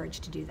had the courage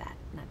to do that,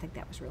 and I think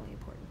that was really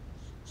important.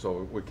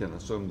 So we can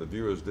assume the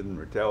viewers didn't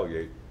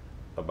retaliate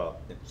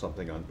about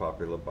something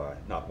unpopular by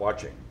not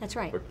watching. That's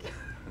right. Because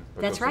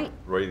That's right.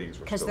 The ratings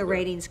were because still the there.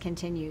 ratings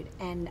continued.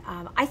 And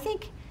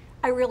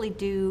I really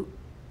do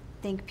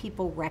think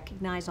people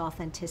recognize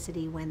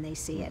authenticity when they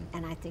see it,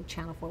 and I think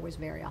Channel 4 was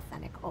very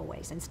authentic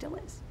always, and still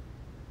is.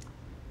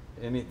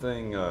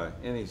 Anything,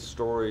 any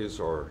stories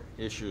or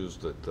issues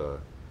that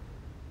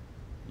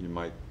you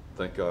might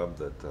think of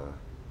that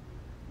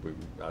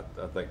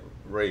I think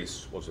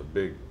race was a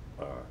big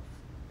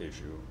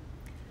issue,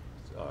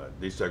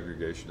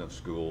 desegregation of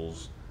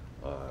schools,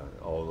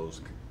 all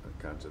those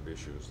kinds of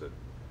issues that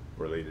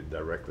related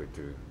directly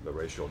to the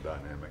racial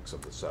dynamics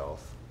of the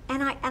South.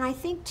 And I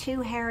think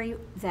too, Harry,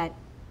 that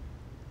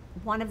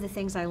one of the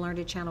things I learned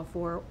at Channel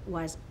 4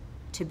 was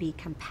to be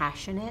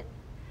compassionate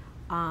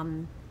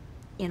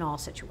in all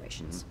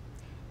situations.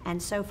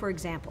 And so, for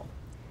example,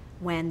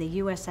 when the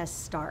USS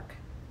Stark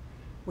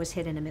was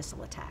hit in a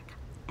missile attack,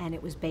 and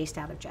it was based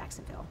out of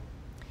Jacksonville.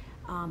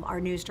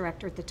 Our news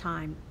director at the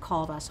time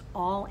called us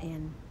all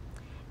in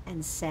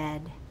and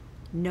said,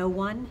 no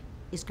one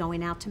is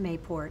going out to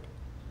Mayport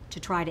to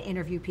try to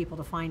interview people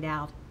to find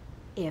out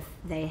if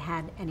they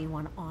had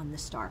anyone on the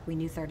Stark. We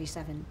knew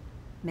 37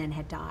 men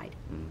had died.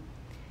 Mm.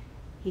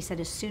 He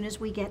said, as soon as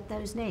we get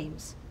those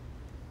names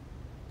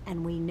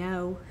and we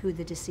know who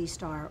the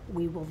deceased are,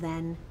 we will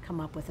then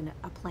come up with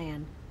a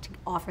plan to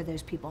offer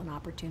those people an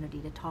opportunity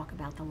to talk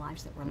about the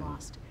lives that were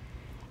lost.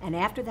 And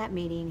after that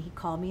meeting, he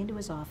called me into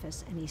his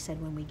office and he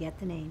said, when we get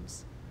the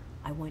names,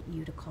 I want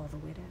you to call the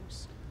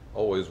widows.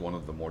 Always one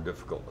of the more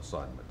difficult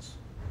assignments,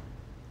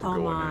 to oh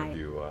go my. and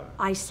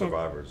interview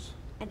survivors.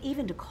 And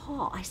even to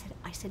call,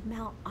 I said,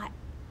 Mel, I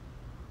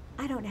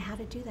don't know how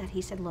to do that.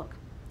 He said, look,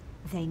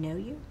 they know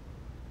you,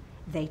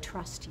 they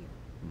trust you.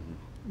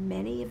 Mm-hmm.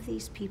 Many of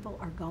these people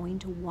are going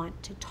to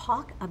want to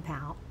talk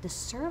about the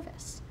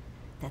service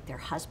that their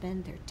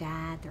husband, their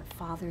dad, their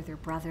father, their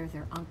brother,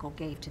 their uncle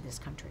gave to this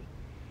country.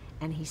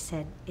 And he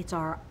said, it's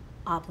our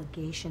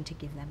obligation to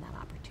give them that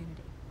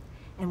opportunity.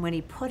 And when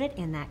he put it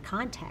in that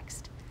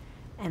context,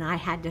 and I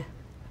had to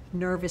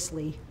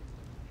nervously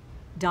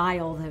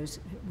dial those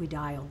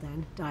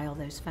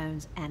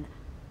phones, and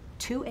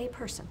to a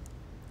person,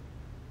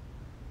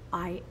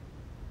 I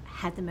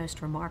had the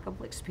most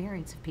remarkable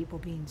experience of people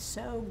being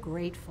so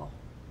grateful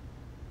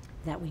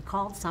that we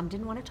called. Some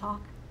didn't want to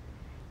talk,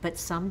 but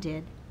some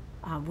did.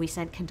 We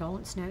sent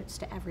condolence notes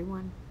to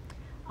everyone.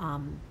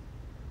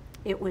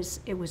 It was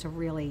a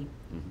really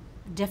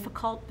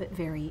difficult but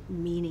very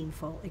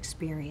meaningful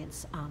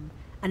experience.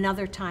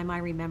 Another time I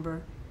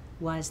remember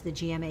was the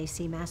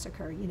GMAC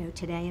massacre. You know,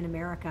 today in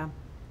America,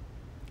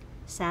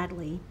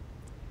 sadly,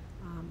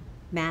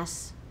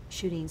 mass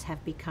shootings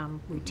have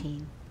become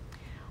routine.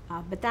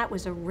 But that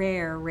was a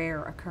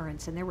rare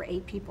occurrence, and there were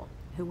 8 people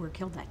who were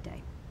killed that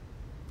day.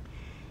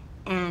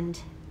 And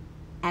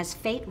as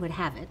fate would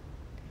have it,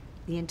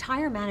 the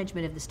entire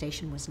management of the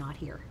station was not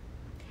here.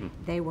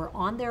 They were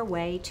on their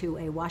way to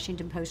a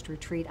Washington Post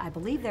retreat. I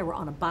believe they were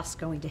on a bus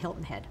going to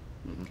Hilton Head.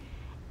 Mm-hmm.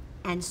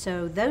 And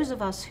so those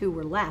of us who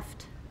were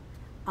left,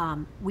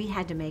 we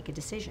had to make a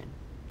decision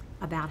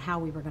about how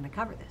we were going to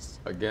cover this.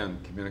 Again,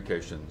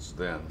 communications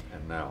then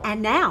and now.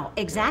 And now,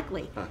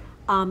 exactly.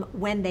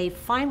 When they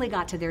finally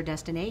got to their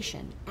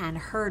destination and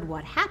heard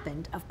what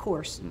happened, of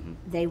course,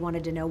 they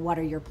wanted to know, what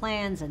are your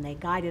plans? And they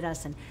guided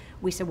us, and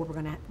we said, well,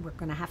 we're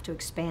gonna have to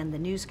expand the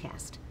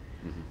newscast.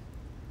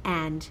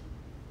 And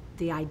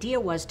the idea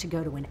was to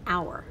go to an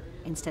hour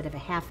instead of a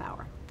half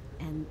hour.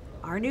 And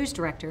our news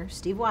director,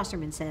 Steve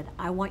Wasserman, said,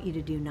 I want you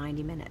to do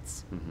 90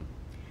 minutes.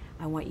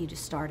 I want you to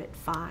start at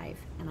 5,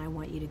 and I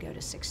want you to go to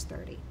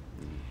 6:30.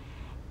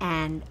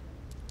 And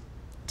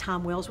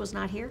Tom Wills was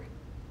not here.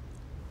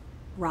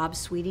 Rob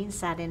Sweeting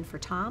sat in for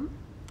Tom,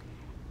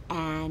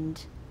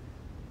 and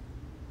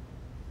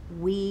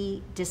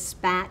we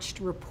dispatched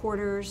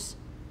reporters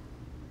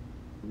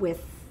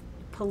with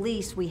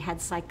police. We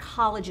had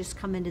psychologists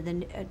come into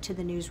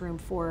the newsroom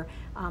for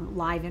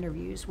live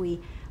interviews.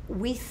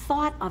 We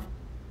thought of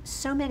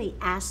so many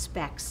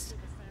aspects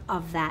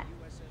of that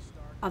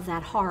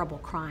horrible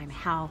crime,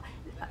 how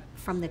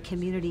from the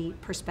community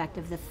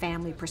perspective, the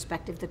family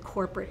perspective, the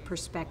corporate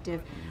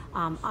perspective,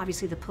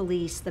 obviously the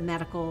police, the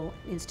medical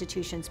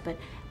institutions,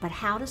 but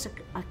how does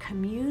a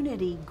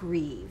community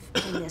grieve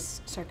in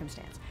this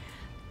circumstance?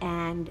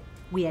 And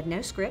we had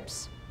no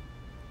scripts,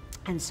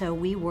 and so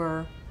we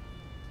were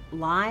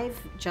live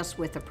just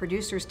with the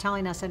producers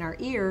telling us in our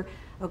ear,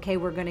 okay,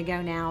 we're going to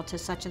go now to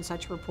such and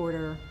such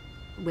reporter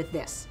with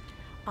this.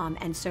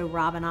 And so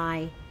Rob and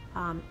I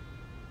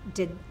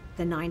did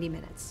the 90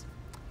 minutes.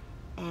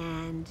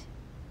 And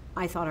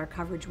I thought our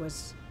coverage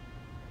was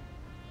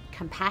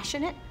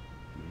compassionate,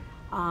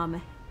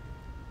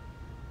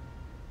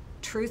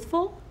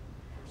 truthful,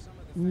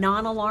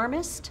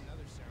 non-alarmist.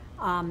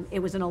 It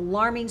was an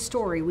alarming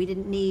story. We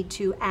didn't need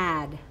to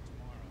add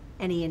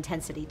any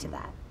intensity to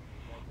that.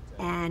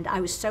 And I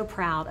was so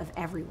proud of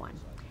everyone.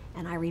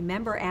 And I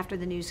remember after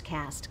the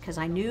newscast, because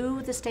I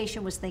knew the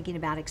station was thinking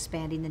about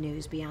expanding the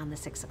news beyond the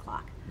 6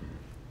 o'clock.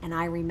 And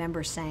I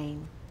remember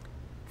saying,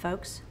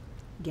 folks,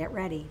 get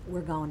ready, we're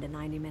going to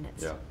 90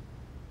 minutes. Yeah.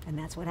 And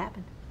that's what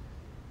happened.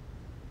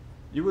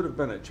 You would have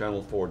been at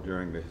Channel 4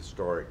 during the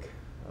historic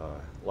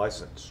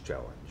license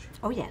challenge.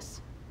 Oh,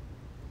 yes.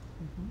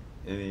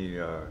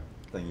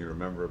 Anything you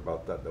remember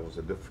about that was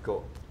a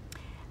difficult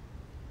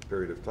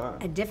period of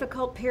time? A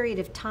difficult period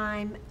of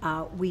time.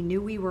 We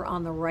knew we were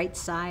on the right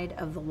side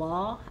of the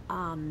law,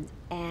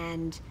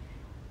 and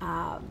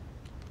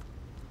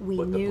we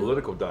but knew the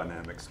political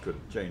dynamics could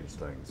change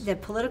things. The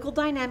political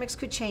dynamics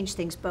could change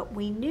things, but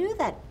we knew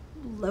that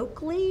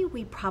locally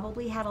we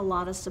probably had a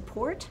lot of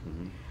support,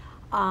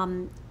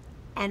 and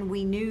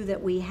we knew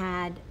that we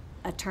had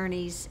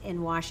attorneys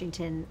in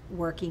Washington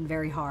working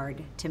very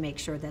hard to make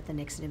sure that the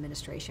Nixon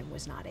administration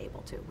was not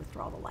able to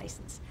withdraw the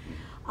license.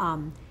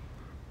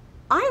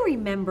 I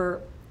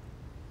remember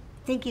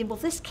thinking, well,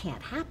 this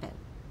can't happen.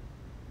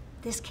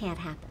 This can't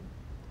happen.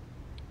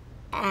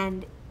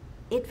 And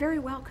it very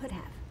well could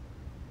have.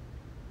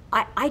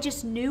 I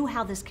just knew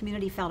how this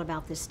community felt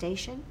about this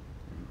station.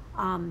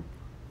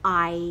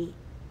 I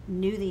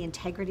knew the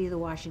integrity of the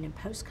Washington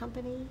Post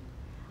Company.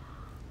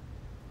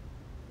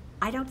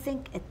 I don't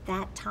think at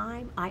that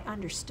time I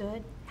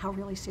understood how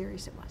really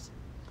serious it was.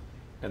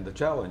 And the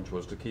challenge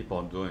was to keep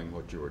on doing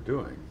what you were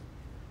doing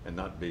and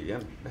not be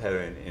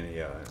having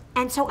any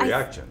and so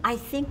reaction. I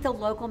think the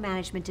local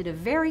management did a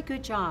very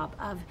good job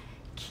of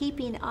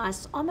keeping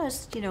us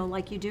almost, you know,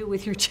 like you do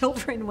with your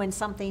children when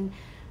something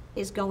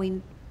is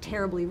going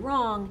terribly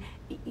wrong.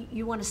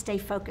 You want to stay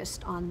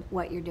focused on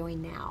what you're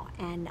doing now,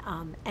 and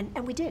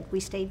we did. We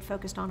stayed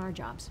focused on our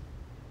jobs.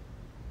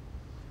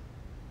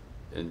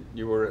 And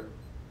you were at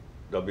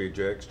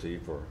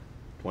WJXT for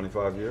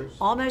 25 years?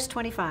 Almost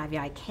 25,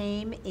 yeah. I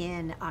came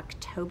in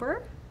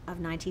October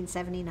of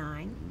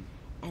 1979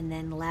 and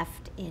then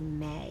left in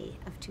May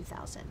of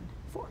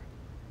 2004.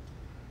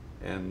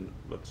 And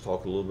let's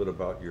talk a little bit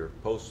about your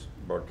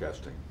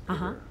post-broadcasting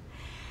career.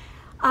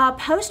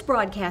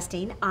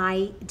 Post-broadcasting,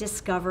 I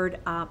discovered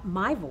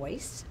my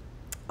voice.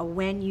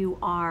 When you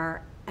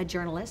are a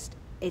journalist,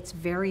 it's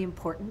very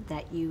important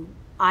that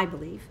I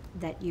believe,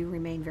 that you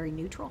remain very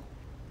neutral.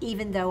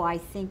 Even though I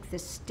think the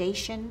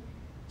station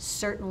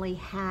certainly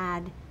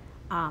had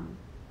a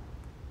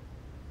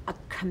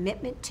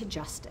commitment to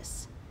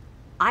justice.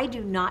 I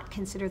do not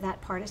consider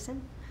that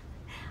partisan.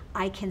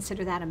 I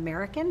consider that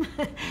American.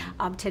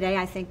 Today,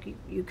 I think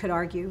you could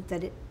argue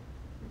that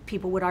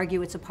people would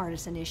argue it's a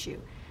partisan issue.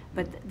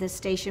 But the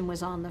station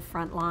was on the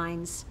front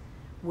lines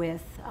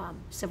with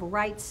civil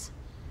rights,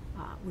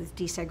 with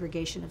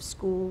desegregation of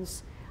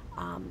schools,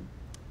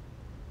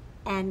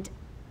 and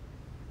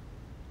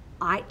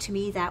to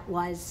me, that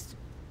was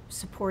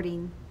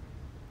supporting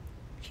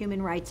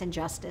human rights and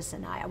justice,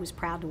 and I was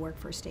proud to work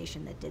for a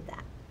station that did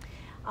that.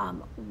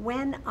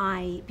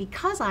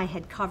 Because I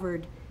had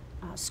covered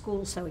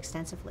schools so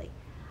extensively,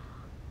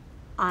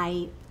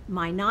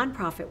 my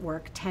nonprofit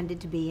work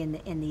tended to be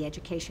in the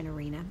education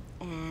arena,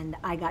 and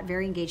I got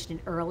very engaged in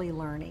early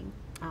learning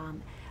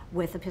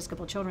with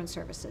Episcopal Children's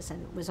Services,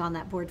 and was on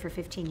that board for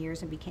 15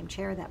 years and became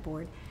chair of that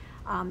board.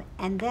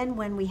 And then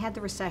when we had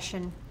the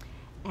recession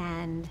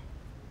and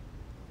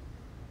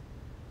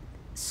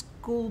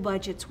school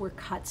budgets were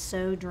cut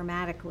so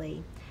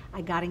dramatically,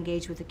 I got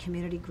engaged with a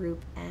community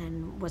group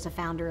and was a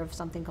founder of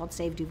something called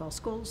Save Duval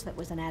Schools. That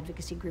was an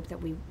advocacy group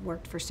that we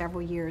worked for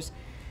several years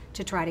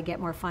to try to get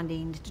more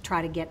funding, to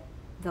try to get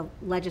the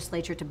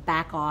legislature to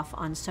back off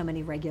on so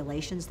many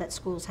regulations that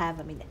schools have.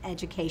 I mean,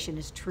 education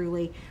is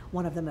truly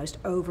one of the most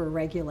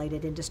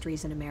over-regulated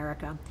industries in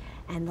America,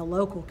 and the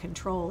local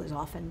control is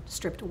often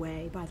stripped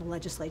away by the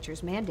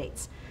legislature's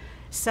mandates.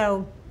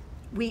 So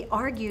we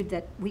argued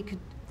that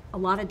a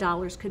lot of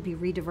dollars could be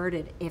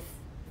rediverted if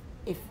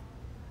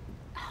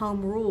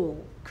home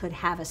rule could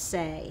have a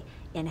say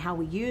in how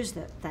we use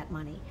that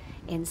money,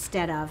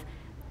 instead of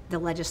the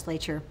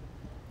legislature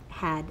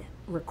had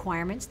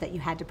requirements that you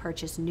had to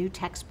purchase new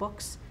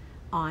textbooks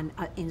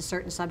in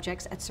certain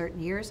subjects at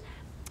certain years.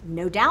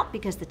 No doubt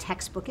because the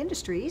textbook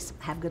industries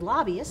have good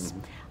lobbyists,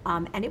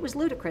 and it was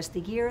ludicrous.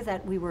 The year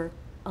that we were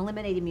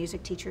eliminating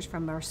music teachers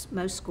from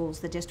most schools,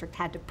 the district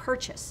had to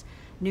purchase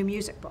new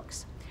music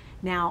books.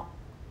 Now,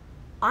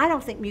 I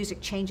don't think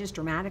music changes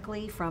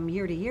dramatically from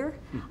year to year,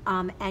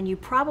 and you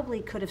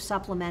probably could have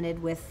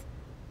supplemented with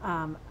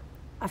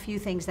a few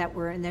things that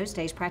were in those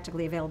days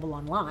practically available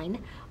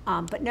online,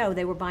 but no,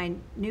 they were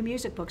buying new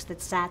music books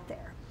that sat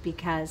there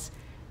because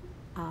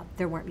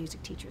there weren't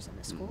music teachers in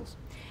the schools.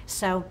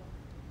 So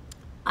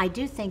I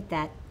do think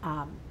that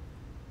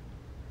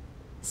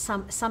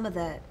some of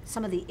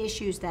the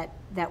issues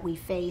that we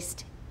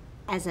faced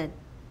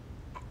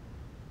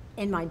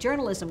in my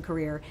journalism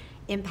career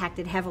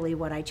impacted heavily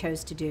what I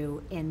chose to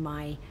do in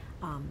my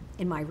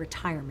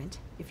retirement,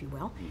 if you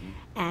will.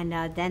 And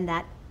then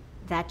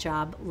that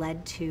job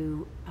led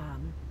to,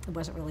 it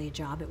wasn't really a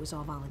job, it was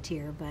all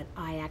volunteer, but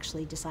I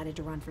actually decided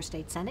to run for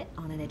state senate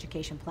on an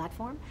education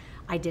platform.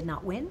 I did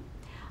not win,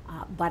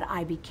 but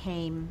I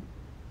became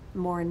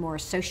more and more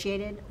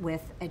associated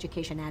with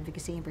education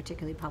advocacy, and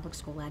particularly public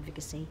school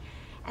advocacy.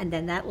 And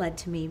then that led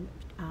to me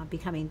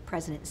becoming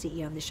president and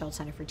CEO of the Schultz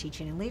Center for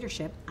Teaching and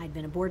Leadership. I'd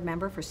been a board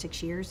member for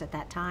 6 years at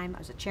that time. I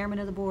was a chairman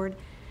of the board,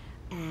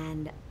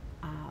 and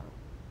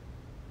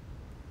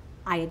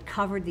I had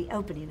covered the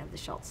opening of the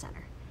Schultz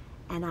Center.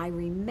 And I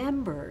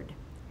remembered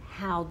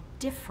how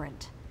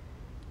different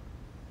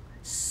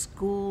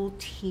school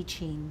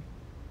teaching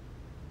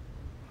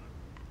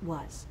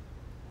was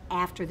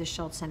after the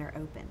Schultz Center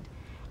opened.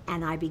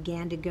 And I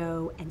began to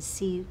go and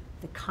see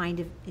the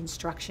kind of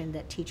instruction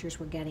that teachers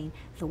were getting,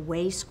 the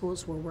way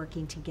schools were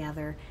working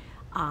together.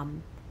 I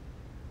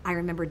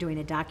remember doing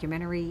a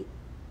documentary,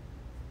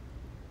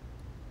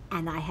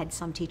 and I had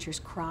some teachers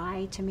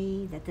cry to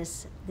me that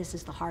this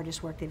is the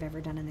hardest work they've ever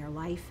done in their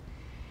life.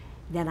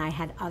 Then I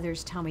had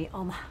others tell me,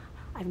 oh,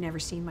 I've never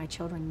seen my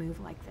children move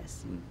like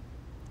this.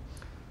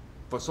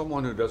 For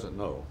someone who doesn't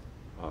know,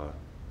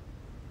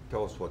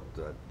 tell us what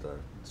that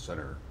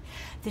center.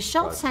 The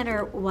Schultz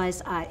Center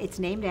was, it's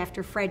named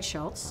after Fred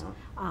Schultz,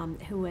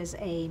 who was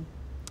a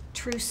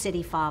true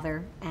city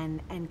father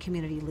and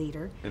community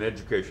leader. And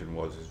education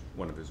was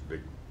one of his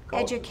big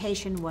causes.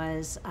 Education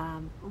was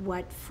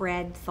what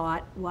Fred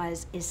thought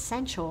was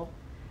essential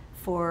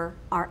for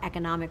our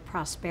economic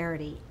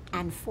prosperity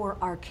and for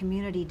our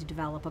community to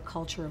develop a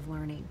culture of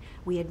learning.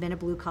 We had been a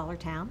blue-collar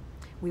town.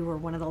 We were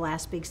one of the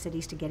last big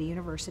cities to get a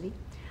university.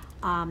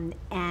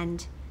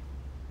 And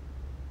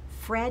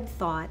Fred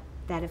thought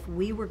that if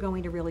we were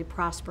going to really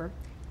prosper,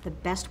 the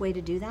best way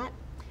to do that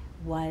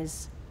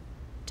was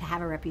to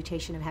have a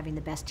reputation of having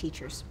the best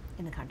teachers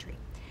in the country.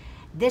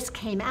 This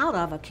came out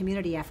of a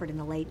community effort in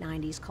the late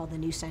 90s called the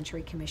New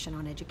Century Commission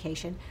on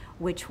Education,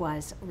 which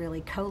was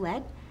really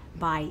co-led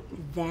by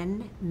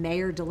then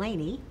Mayor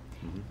Delaney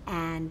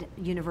and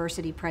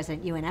University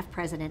President, UNF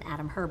President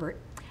Adam Herbert,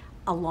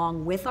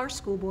 along with our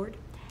school board.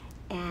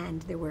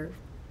 And it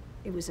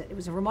was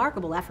a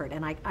remarkable effort,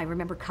 and I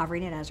remember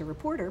covering it as a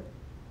reporter.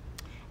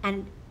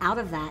 And out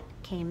of that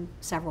came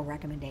several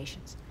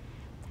recommendations.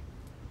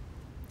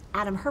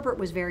 Adam Herbert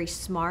was very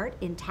smart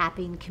in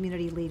tapping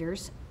community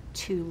leaders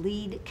to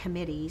lead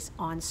committees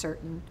on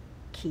certain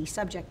key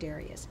subject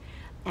areas.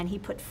 And he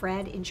put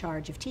Fred in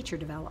charge of teacher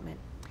development.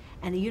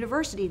 And the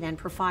university then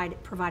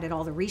provided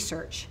all the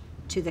research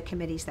to the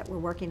committees that were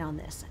working on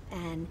this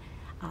and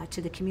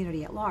to the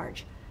community at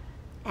large.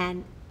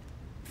 And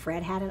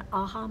Fred had an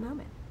aha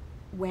moment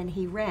when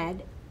he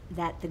read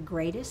that the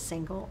greatest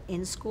single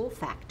in-school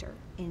factor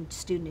in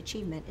student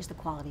achievement is the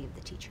quality of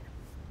the teacher.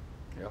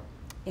 Yep.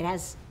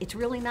 It's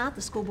really not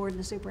the school board and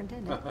the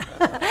superintendent.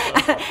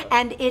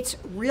 And it's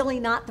really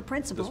not the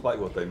principal. Despite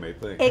what they may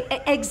think.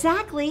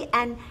 Exactly,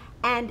 and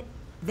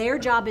their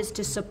job is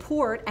to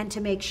support and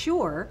to make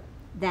sure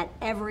that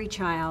every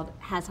child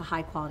has a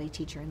high quality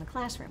teacher in the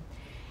classroom.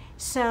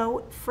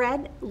 So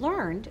Fred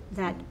learned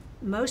that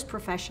most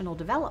professional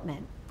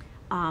development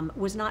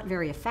was not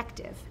very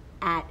effective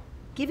at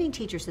giving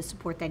teachers the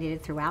support they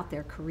needed throughout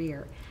their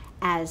career,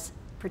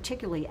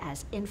 particularly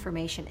as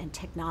information and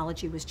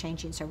technology was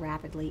changing so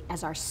rapidly,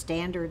 as our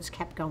standards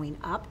kept going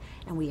up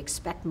and we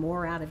expect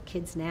more out of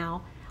kids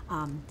now.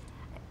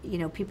 You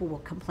know, people will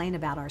complain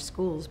about our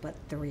schools, but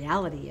the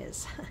reality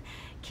is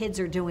kids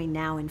are doing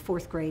now in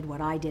 4th grade what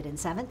I did in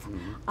 7th.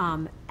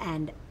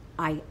 And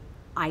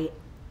I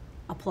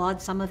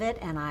applaud some of it,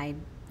 and I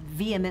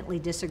vehemently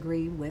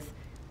disagree with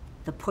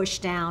the push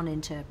down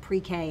into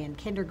pre-K and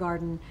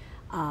kindergarten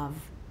of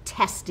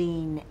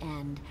testing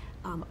and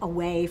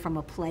away from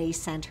a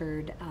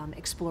play-centered,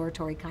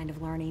 exploratory kind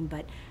of learning.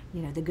 But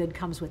you know, the good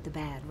comes with the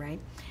bad, right?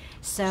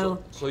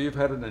 So you've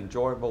had an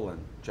enjoyable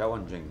and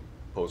challenging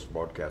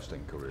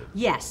post-broadcasting career.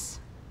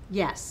 Yes,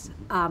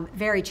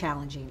 very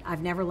challenging.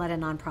 I've never led a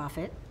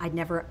nonprofit. I'd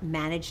never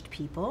managed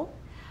people.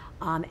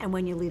 And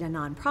when you lead a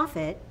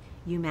nonprofit,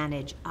 you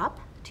manage up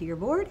to your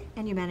board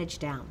and you manage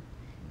down.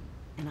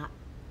 And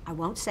I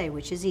won't say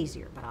which is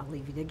easier, but I'll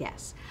leave you to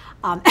guess.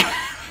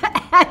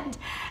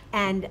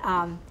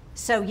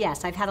 So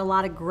yes, I've had a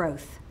lot of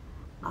growth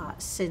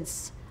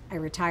since I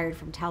retired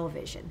from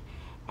television.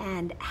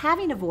 And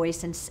having a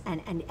voice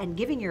and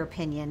giving your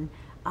opinion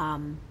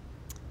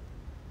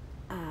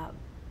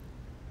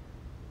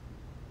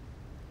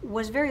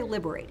was very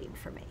liberating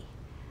for me.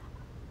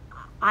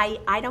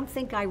 I don't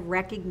think I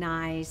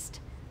recognized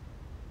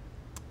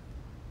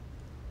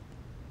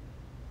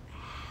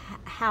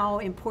how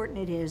important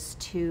it is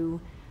to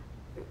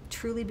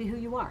truly be who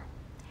you are.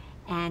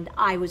 And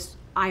I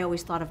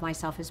always thought of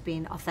myself as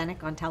being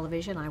authentic on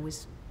television. I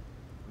was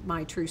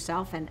my true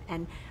self,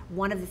 and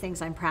one of the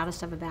things I'm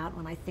proudest of about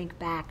when I think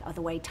back of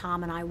the way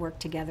Tom and I worked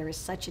together as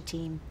such a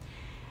team,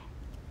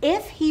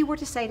 if he were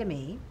to say to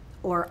me,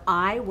 or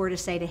I were to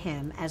say to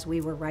him as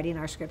we were writing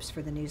our scripts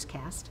for the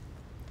newscast,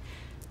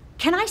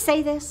 "Can I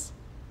say this?"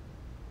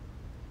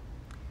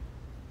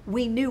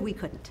 We knew we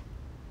couldn't.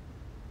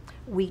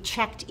 We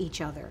checked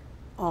each other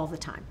all the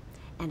time,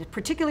 and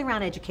particularly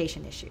around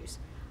education issues.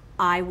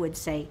 I would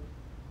say,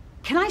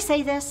 "Can I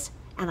say this?"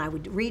 And I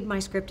would read my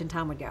script and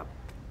Tom would go.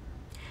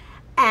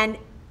 And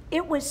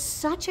it was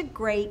such a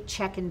great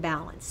check and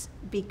balance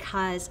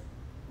because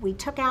we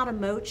took out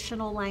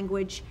emotional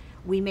language.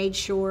 We made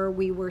sure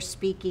we were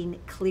speaking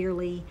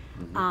clearly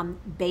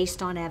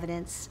based on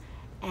evidence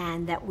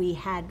and that we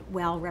had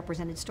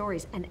well-represented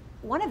stories. And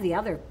one of the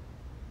other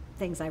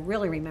things I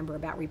really remember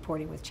about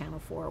reporting with Channel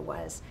 4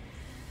 was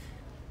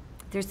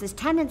there's this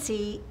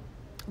tendency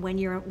when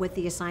you're with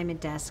the assignment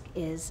desk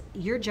is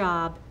your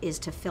job is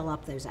to fill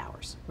up those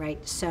hours,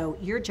 right? So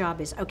your job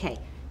is, okay,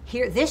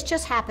 here, this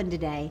just happened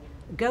today,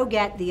 go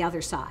get the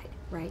other side,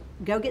 right?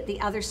 Go get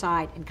the other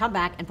side and come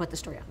back and put the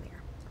story on the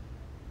air.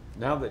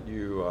 Now that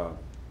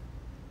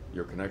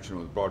your connection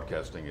with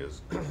broadcasting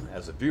is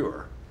as a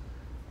viewer,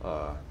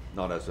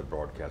 not as a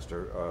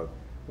broadcaster,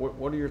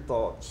 what are your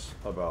thoughts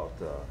about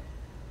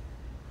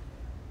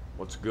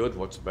what's good,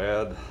 what's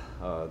bad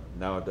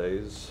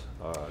nowadays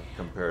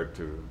compared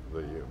to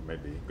the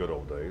maybe good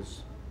old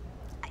days?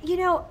 You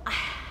know,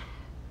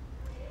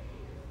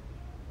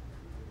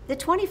 the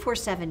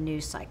 24/7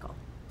 news cycle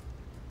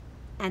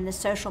and the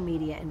social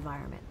media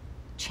environment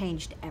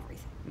changed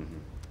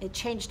everything. It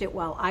changed it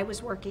while I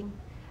was working.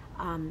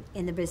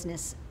 in the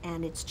business,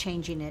 and it's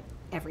changing it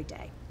every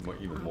day.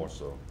 Even more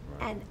so.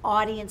 Right. And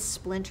audience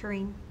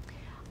splintering.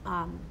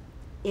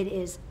 It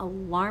is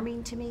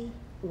alarming to me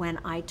when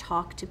I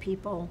talk to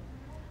people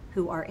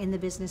who are in the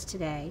business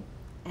today,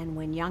 and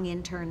when young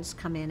interns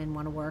come in and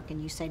want to work,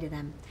 and you say to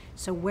them,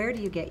 so where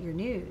do you get your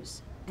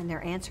news? And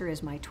their answer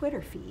is my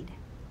Twitter feed.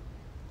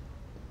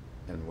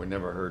 And we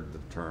never heard the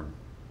term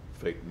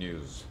fake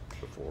news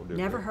before, did we?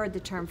 Never heard the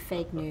term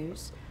fake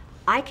news.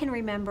 I can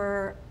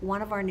remember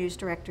one of our news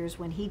directors,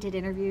 when he did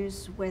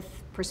interviews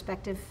with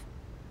prospective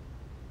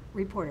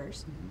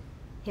reporters, Mm-hmm.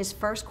 his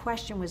first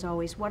question was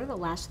always, what are the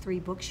last 3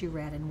 books you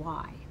read and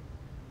why?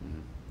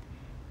 Mm-hmm.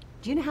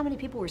 Do you know how many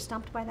people were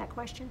stumped by that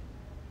question?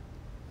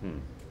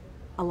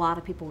 A lot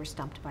of people were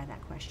stumped by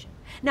that question.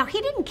 Now,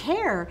 he didn't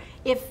care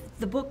if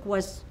the book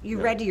was you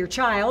read to your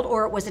child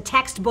or it was a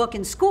textbook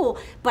in school,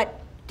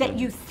 but that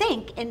you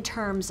think in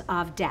terms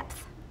of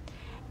depth.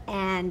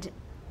 And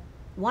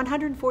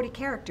 140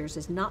 characters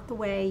is not the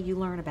way you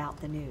learn about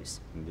the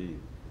news. Indeed.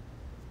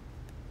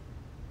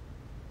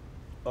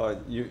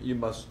 You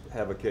must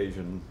have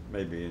occasion,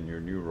 maybe in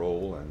your new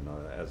role and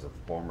as a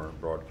former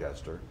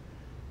broadcaster,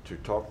 to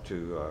talk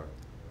to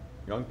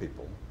young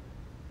people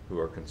who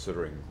are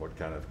considering what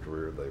kind of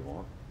career they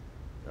want.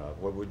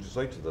 What would you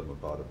say to them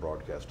about a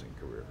broadcasting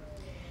career?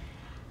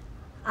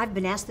 I've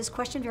been asked this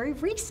question very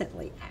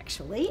recently,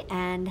 actually,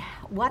 and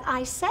what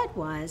I said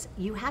was,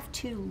 you have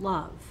to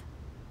love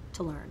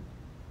to learn,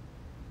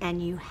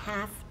 and you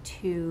have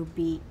to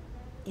be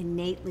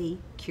innately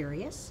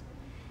curious.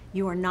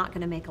 You are not going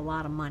to make a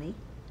lot of money,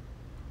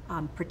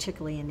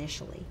 particularly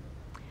initially.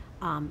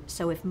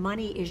 So if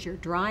money is your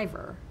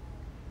driver,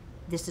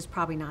 this is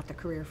probably not the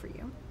career for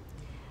you.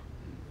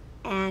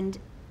 And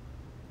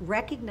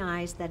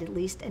recognize that at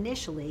least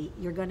initially,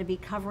 you're going to be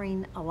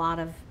covering a lot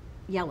of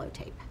yellow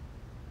tape,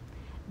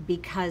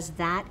 because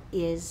that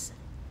is,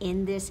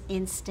 in this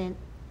instant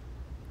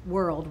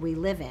world we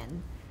live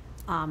in,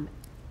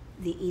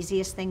 the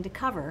easiest thing to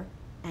cover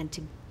and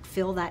to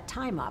fill that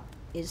time up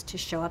is to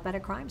show up at a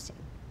crime scene.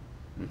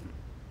 Mm-hmm.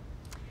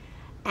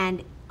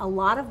 And a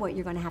lot of what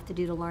you're going to have to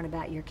do to learn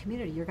about your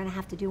community, you're going to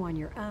have to do on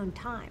your own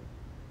time.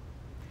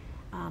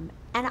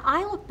 And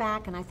I look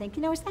back and I think,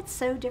 is that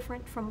so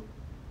different from,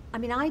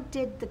 I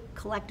did the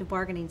collective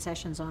bargaining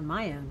sessions on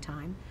my own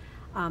time.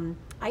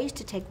 I used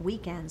to take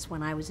weekends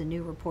when I was a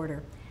new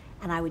reporter,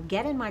 and I would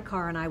get in my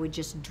car and I would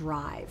just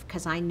drive,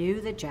 because I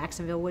knew that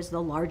Jacksonville was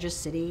the largest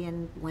city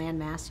and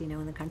landmass,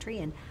 in the country,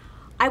 and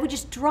I would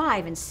just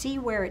drive and see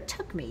where it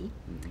took me.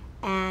 Mm-hmm.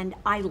 And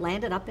I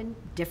landed up in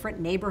different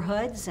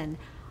neighborhoods, and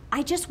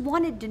I just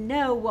wanted to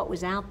know what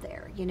was out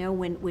there.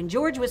 When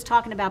George was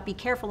talking about be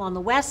careful on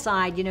the west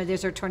side,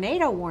 there's a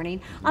tornado warning,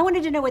 mm-hmm. I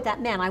wanted to know what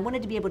that meant. I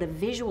wanted to be able to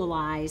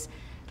visualize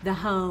the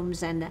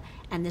homes and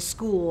the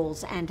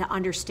schools, and to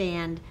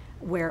understand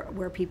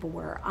where people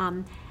were.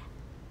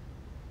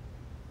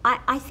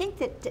 I think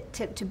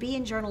that to be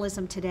in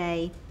journalism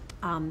today,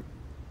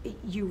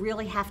 you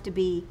really have to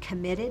be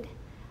committed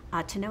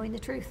to knowing the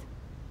truth.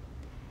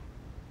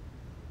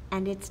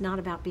 And it's not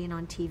about being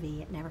on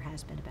TV. It never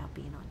has been about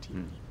being on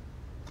TV.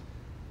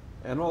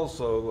 And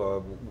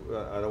also,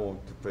 I don't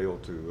want to fail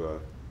to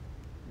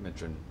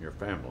mention your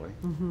family,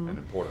 mm-hmm. an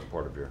important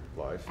part of your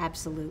life.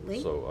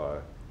 Absolutely.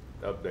 So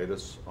update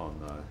us on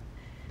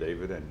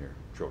David and your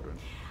children.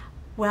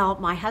 Well,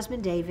 my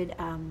husband David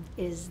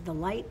is the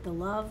light, the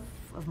love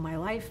of my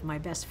life, my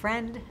best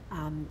friend.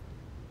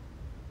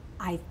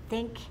 I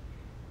think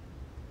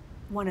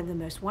one of the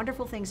most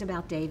wonderful things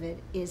about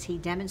David is he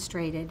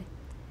demonstrated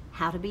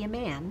how to be a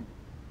man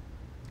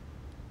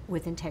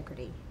with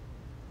integrity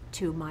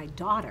to my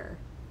daughter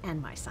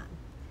and my son.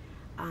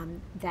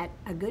 That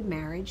a good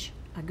marriage,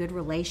 a good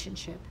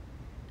relationship,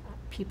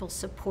 people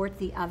support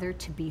the other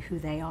to be who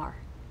they are.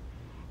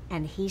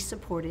 And he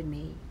supported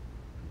me.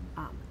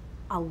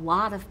 A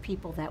lot of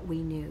people that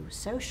we knew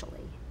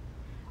socially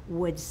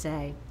would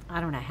say,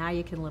 I don't know how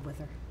you can live with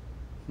her.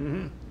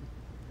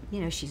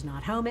 Mm-hmm. She's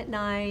not home at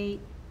night.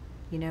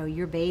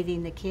 You're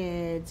bathing the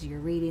kids, you're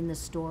reading the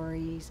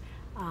stories.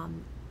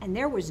 And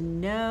there was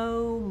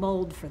no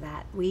mold for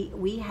that.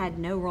 We had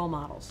no role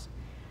models.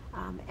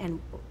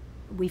 And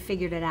we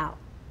figured it out.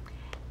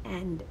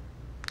 And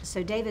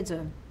so David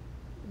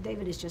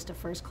is just a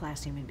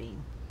first-class human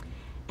being.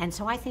 And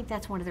so I think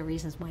that's one of the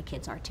reasons my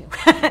kids are too.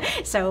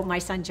 So my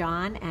son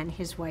John and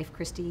his wife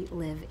Christy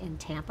live in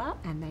Tampa,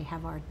 and they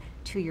have our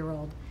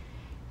 2-year-old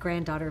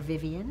granddaughter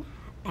Vivian.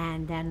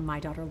 And then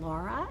my daughter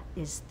Laura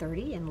is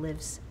 30 and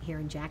lives here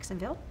in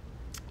Jacksonville.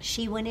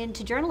 She went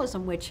into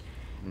journalism, which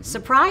mm-hmm.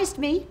 surprised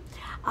me.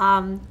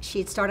 She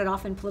had started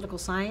off in political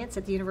science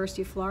at the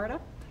University of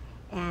Florida.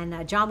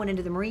 And John went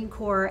into the Marine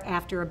Corps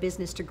after a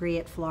business degree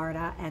at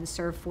Florida and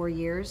served 4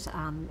 years.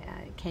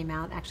 Came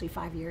out actually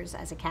 5 years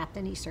as a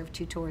captain. He served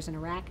 2 tours in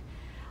Iraq.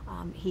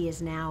 He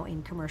is now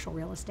in commercial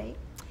real estate.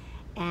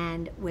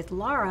 And with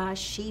Laura,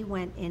 she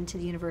went into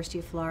the University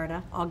of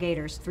Florida, all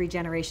Gators, 3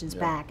 generations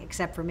back,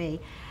 except for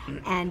me.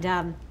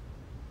 And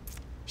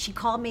she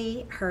called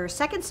me her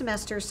second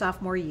semester,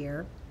 sophomore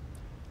year,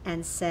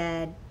 and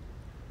said,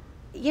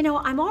 you know,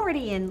 I'm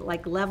already in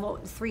like level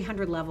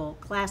 300 level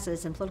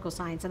classes in political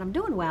science, and I'm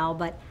doing well,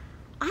 but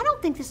I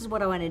don't think this is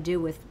what I want to do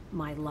with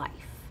my life.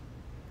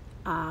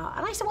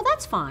 And I said, well,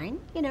 that's fine.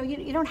 You know,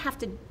 you don't have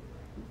to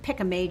pick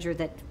a major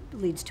that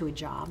leads to a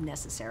job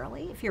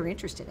necessarily if you're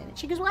interested in it.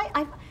 She goes, well,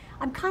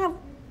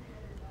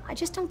 I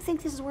just don't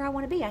think this is where I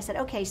want to be. I said,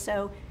 okay,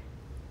 so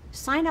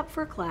sign up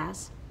for a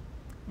class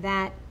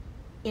that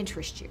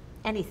interests you,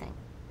 anything.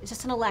 It's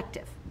just an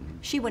elective.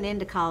 She went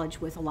into college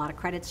with a lot of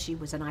credits. She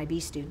was an IB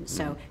student,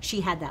 so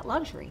she had that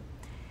luxury.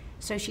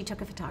 So she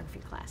took a photography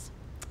class.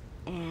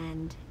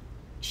 And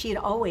she had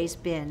always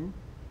been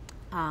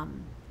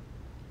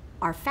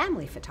our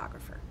family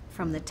photographer.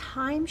 From the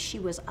time she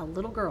was a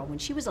little girl, when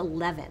she was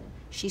 11,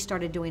 she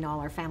started doing all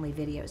our family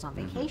videos on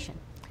vacation.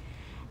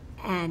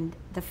 And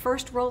the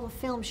first roll of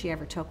film she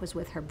ever took was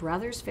with her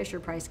brother's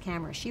Fisher-Price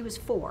camera. She was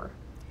 4.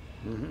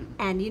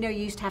 And you know,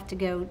 you used to have to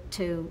go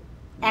to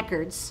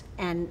Eckerd's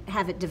and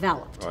have it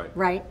developed,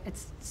 right?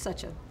 It's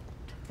such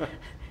a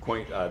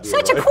quaint idea.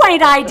 Such a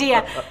quaint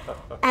idea.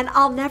 And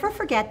I'll never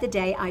forget the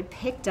day I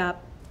picked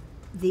up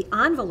the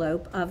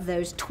envelope of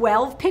those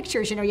 12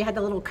 pictures. You know, you had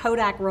the little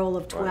Kodak roll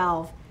of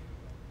 12.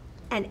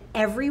 And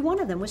every one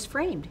of them was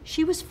framed.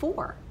 She was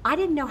 4. I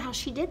didn't know how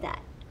she did that.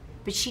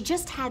 But she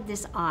just had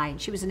this eye.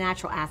 She was a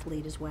natural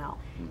athlete as well.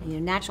 And, you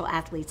know, natural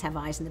athletes have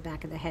eyes in the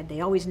back of the head.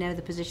 They always know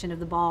the position of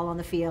the ball on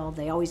the field.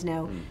 They always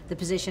know the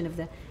position of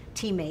the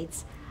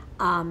teammates.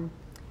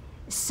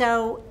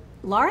 So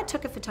Laura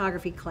took a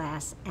photography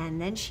class,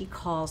 and then she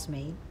calls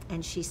me,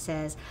 and she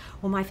says,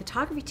 well, my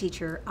photography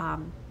teacher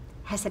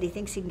has said he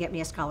thinks he can get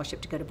me a scholarship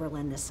to go to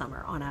Berlin this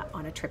summer on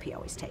a trip he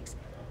always takes.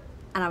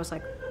 And I was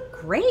like,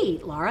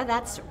 great, Laura,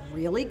 that's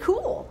really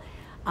cool.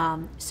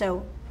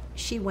 So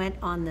she went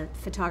on the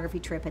photography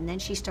trip, and then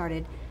she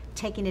started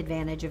taking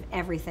advantage of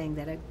everything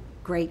that a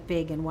great,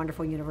 big, and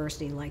wonderful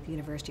university like the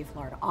University of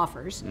Florida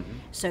offers.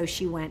 So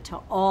she went to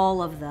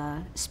all of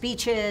the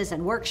speeches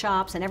and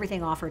workshops and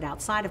everything offered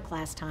outside of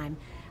class time.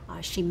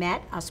 She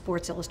met a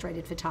Sports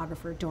Illustrated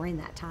photographer during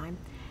that time.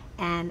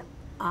 And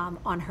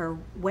on her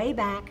way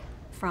back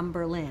from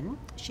Berlin,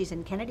 she's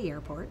in Kennedy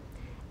Airport,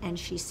 and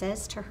she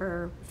says to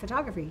her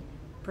photography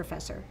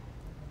professor,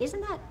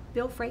 isn't that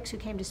Bill Frakes who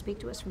came to speak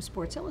to us from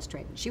Sports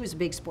Illustrated? She was a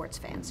big sports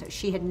fan, so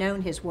she had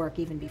known his work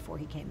even before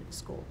he came to the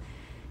school.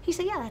 He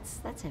said, yeah,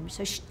 that's him.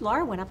 So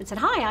Laura went up and said,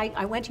 hi,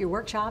 I went to your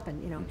workshop,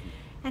 and, you know,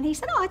 and he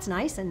said, oh, that's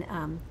nice. And,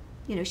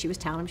 you know, she was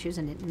telling him she was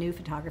a new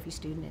photography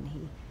student,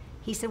 and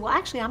he said, well,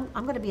 actually, I'm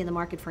going to be in the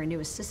market for a new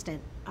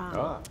assistant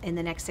in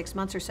the next 6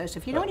 months or so. So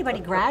if you know anybody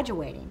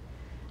graduating,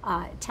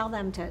 tell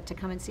them to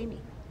come and see me.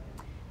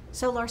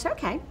 So Laura said,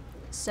 okay.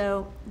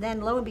 So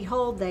then, lo and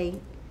behold, they,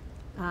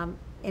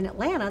 in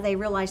Atlanta, they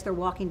realize they're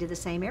walking to the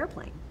same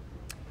airplane.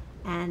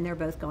 And they're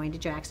both going to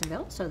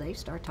Jacksonville, so they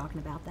start talking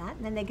about that.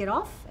 And then they get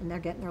off, and they're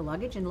getting their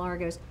luggage, and Laura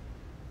goes,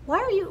 why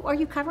are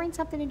you covering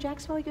something in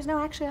Jacksonville? He goes, no,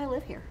 actually, I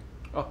live here.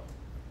 Oh,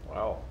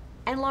 wow.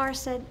 And Laura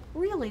said,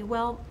 really?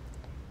 Well,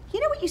 you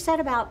know what you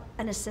said about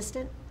an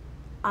assistant?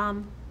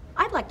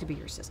 I'd like to be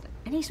your assistant.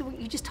 And he said, well,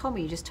 you just told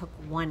me you just took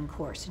one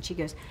course. And she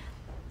goes,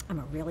 I'm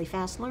a really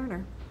fast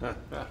learner.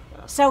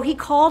 So he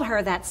called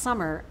her that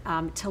summer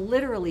to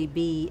literally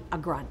be a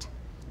grunt,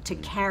 to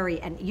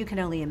carry, and you can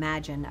only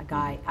imagine a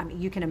guy, I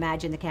mean, you can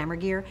imagine the camera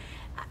gear.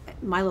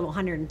 My little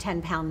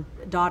 110-pound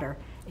daughter,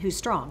 who's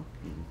strong,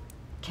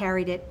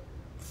 carried it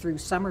through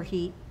summer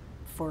heat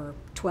for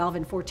 12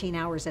 and 14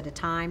 hours at a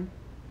time.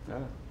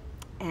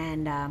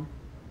 And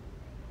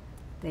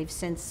they've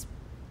since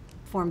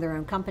formed their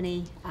own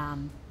company.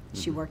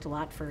 She worked a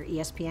lot for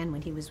ESPN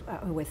when he was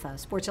with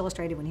Sports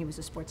Illustrated when he was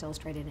with Sports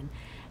Illustrated, and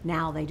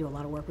now they do a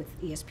lot of work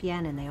with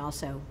ESPN, and they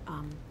also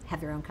have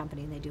their own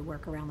company, and they do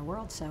work around the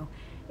world. So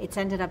it's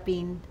ended up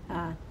being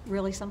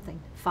really something,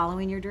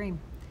 following your dream.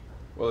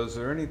 Well, is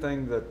there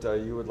anything that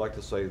you would like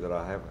to say that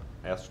I haven't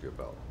asked you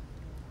about?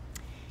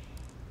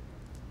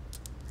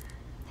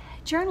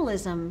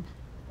 Journalism,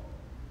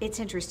 it's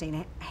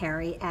interesting,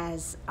 Harry,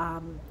 as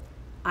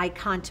I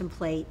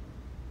contemplate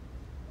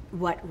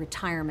what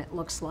retirement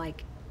looks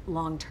like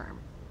long term.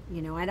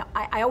 You know,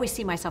 I always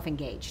see myself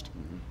engaged.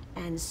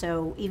 And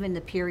so even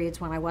the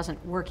periods when I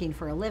wasn't working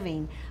for a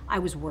living, I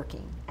was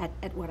working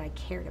at what I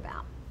cared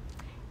about.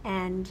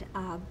 And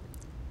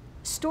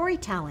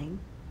storytelling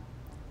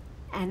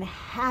and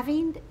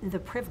having the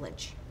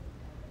privilege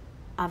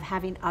of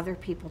having other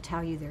people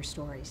tell you their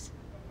stories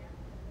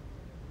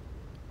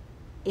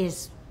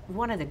is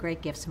one of the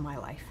great gifts of my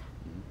life.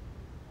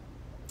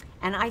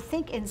 And I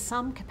think in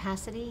some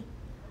capacity,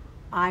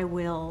 I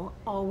will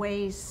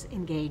always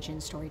engage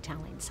in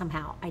storytelling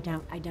somehow. I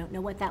don't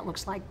know what that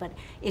looks like, but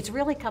it's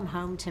really come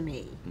home to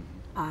me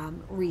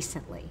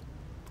recently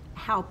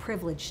how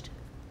privileged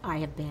I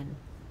have been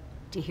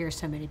to hear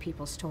so many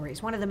people's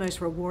stories. One of the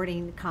most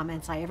rewarding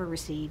comments I ever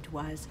received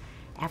was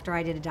after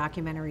I did a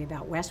documentary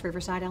about West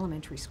Riverside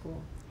Elementary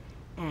School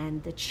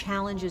and the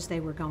challenges they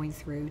were going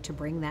through to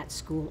bring that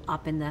school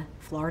up in the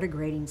Florida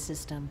grading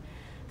system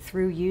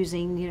through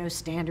using, you know,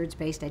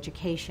 standards-based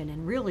education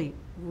and really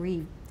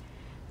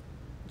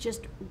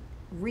just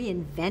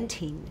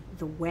reinventing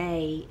the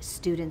way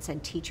students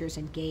and teachers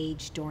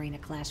engage during a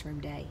classroom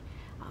day.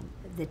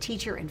 The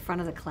teacher in front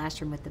of the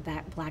classroom with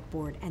the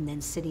blackboard and then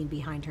sitting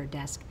behind her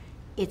desk,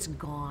 it's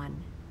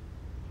gone.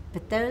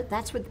 But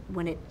that's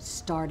when it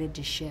started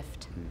to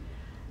shift.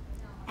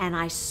 And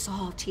I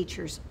saw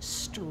teachers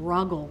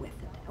struggle with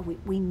it.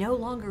 We no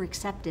longer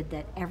accepted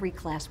that every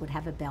class would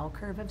have a bell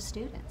curve of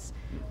students.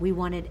 We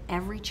wanted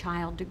every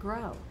child to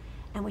grow.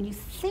 And when you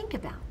think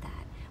about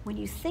that, when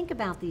you think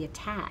about the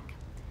attack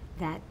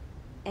that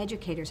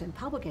educators and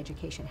public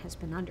education has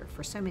been under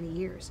for so many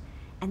years,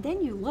 and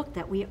then you look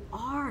that we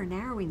are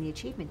narrowing the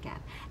achievement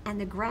gap and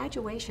the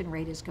graduation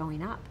rate is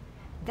going up,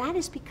 that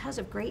is because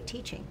of great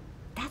teaching.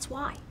 That's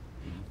why.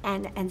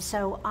 And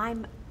so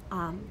I'm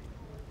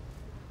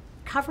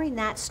covering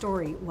that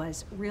story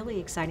was really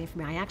exciting for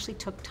me. I actually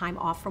took time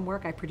off from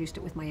work. I produced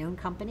it with my own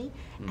company,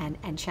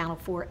 and Channel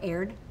 4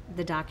 aired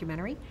the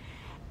documentary.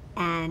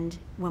 And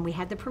when we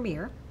had the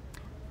premiere,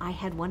 I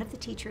had one of the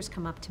teachers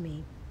come up to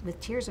me with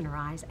tears in her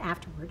eyes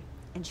afterward,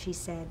 and she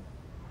said,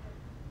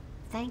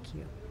 "Thank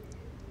you.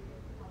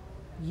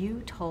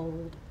 You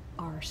told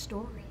our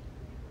story.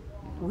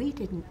 We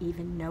didn't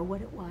even know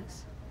what it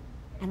was."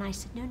 And I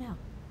said, no,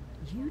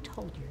 you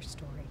told your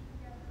story.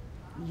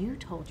 You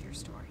told your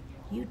story.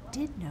 You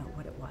did know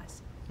what it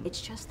was.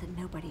 It's just that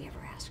nobody ever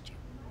asked you.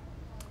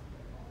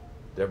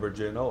 Deborah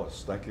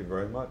Gianoulis, thank you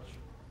very much.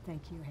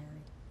 Thank you,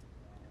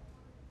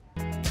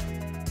 Harry.